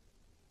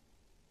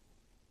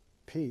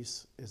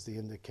 Peace is the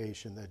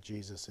indication that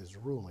Jesus is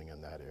ruling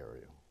in that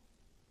area.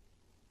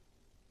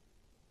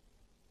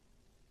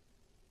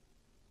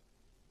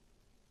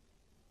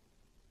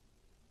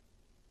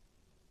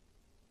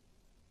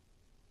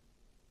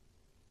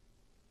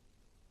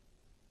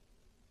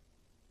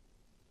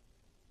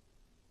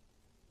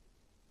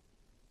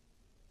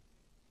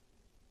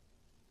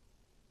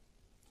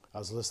 I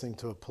was listening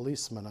to a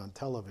policeman on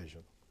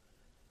television,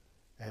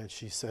 and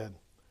she said,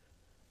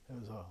 it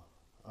was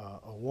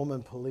a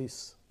woman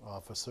police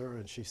officer,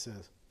 and she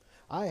says,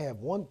 I have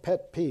one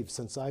pet peeve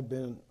since I've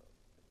been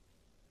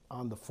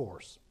on the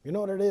force. You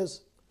know what it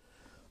is?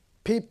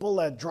 People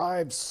that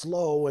drive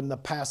slow in the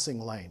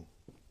passing lane.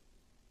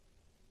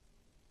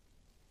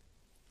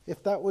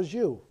 If that was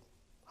you,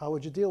 how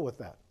would you deal with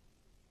that?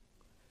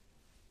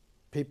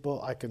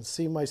 People, I can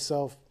see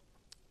myself,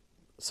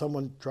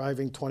 someone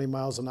driving 20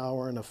 miles an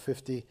hour in a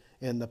 50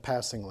 in the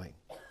passing lane.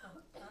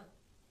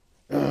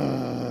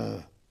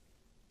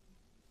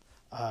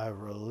 I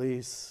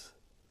release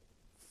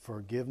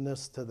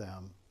forgiveness to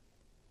them.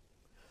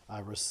 I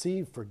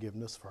receive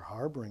forgiveness for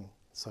harboring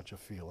such a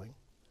feeling,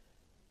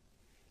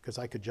 because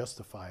I could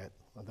justify it,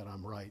 that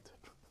I'm right.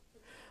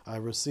 I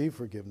receive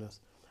forgiveness,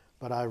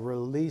 but I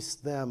release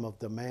them of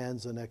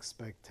demands and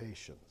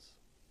expectations.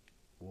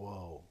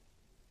 Whoa.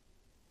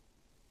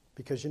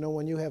 Because you know,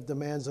 when you have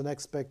demands and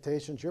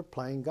expectations, you're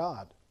playing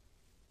God.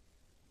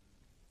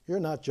 You're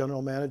not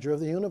general manager of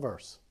the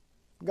universe.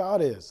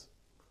 God is.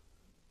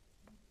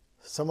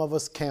 Some of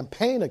us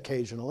campaign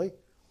occasionally,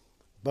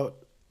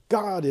 but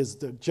God is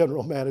the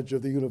general manager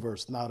of the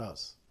universe, not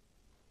us.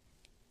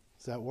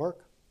 Does that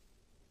work?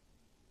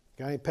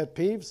 Got any pet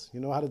peeves? You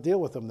know how to deal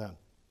with them then.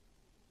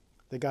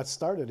 They got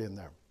started in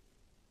there.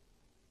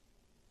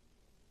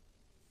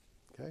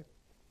 Okay?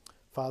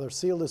 Father,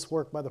 seal this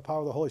work by the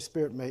power of the Holy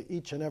Spirit. May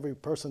each and every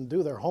person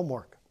do their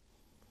homework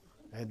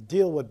and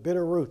deal with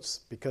bitter roots,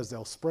 because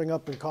they'll spring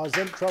up and cause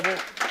them trouble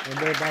and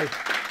thereby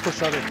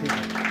push other people.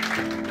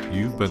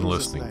 You've been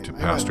listening to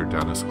Pastor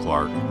Dennis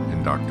Clark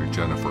and Dr.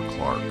 Jennifer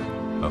Clark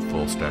of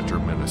Full Stature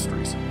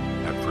Ministries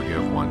at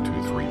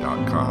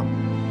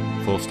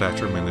Forgive123.com. Full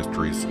Stature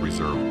Ministries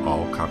reserve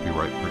all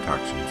copyright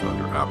protections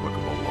under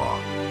applicable law.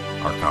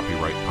 Our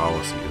copyright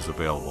policy is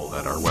available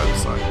at our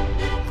website,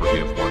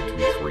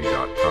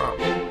 Forgive123.com.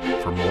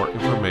 For more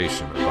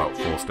information about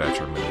Full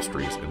Stature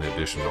Ministries and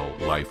additional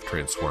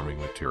life-transforming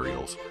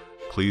materials,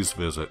 please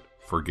visit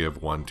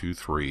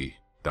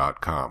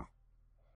Forgive123.com.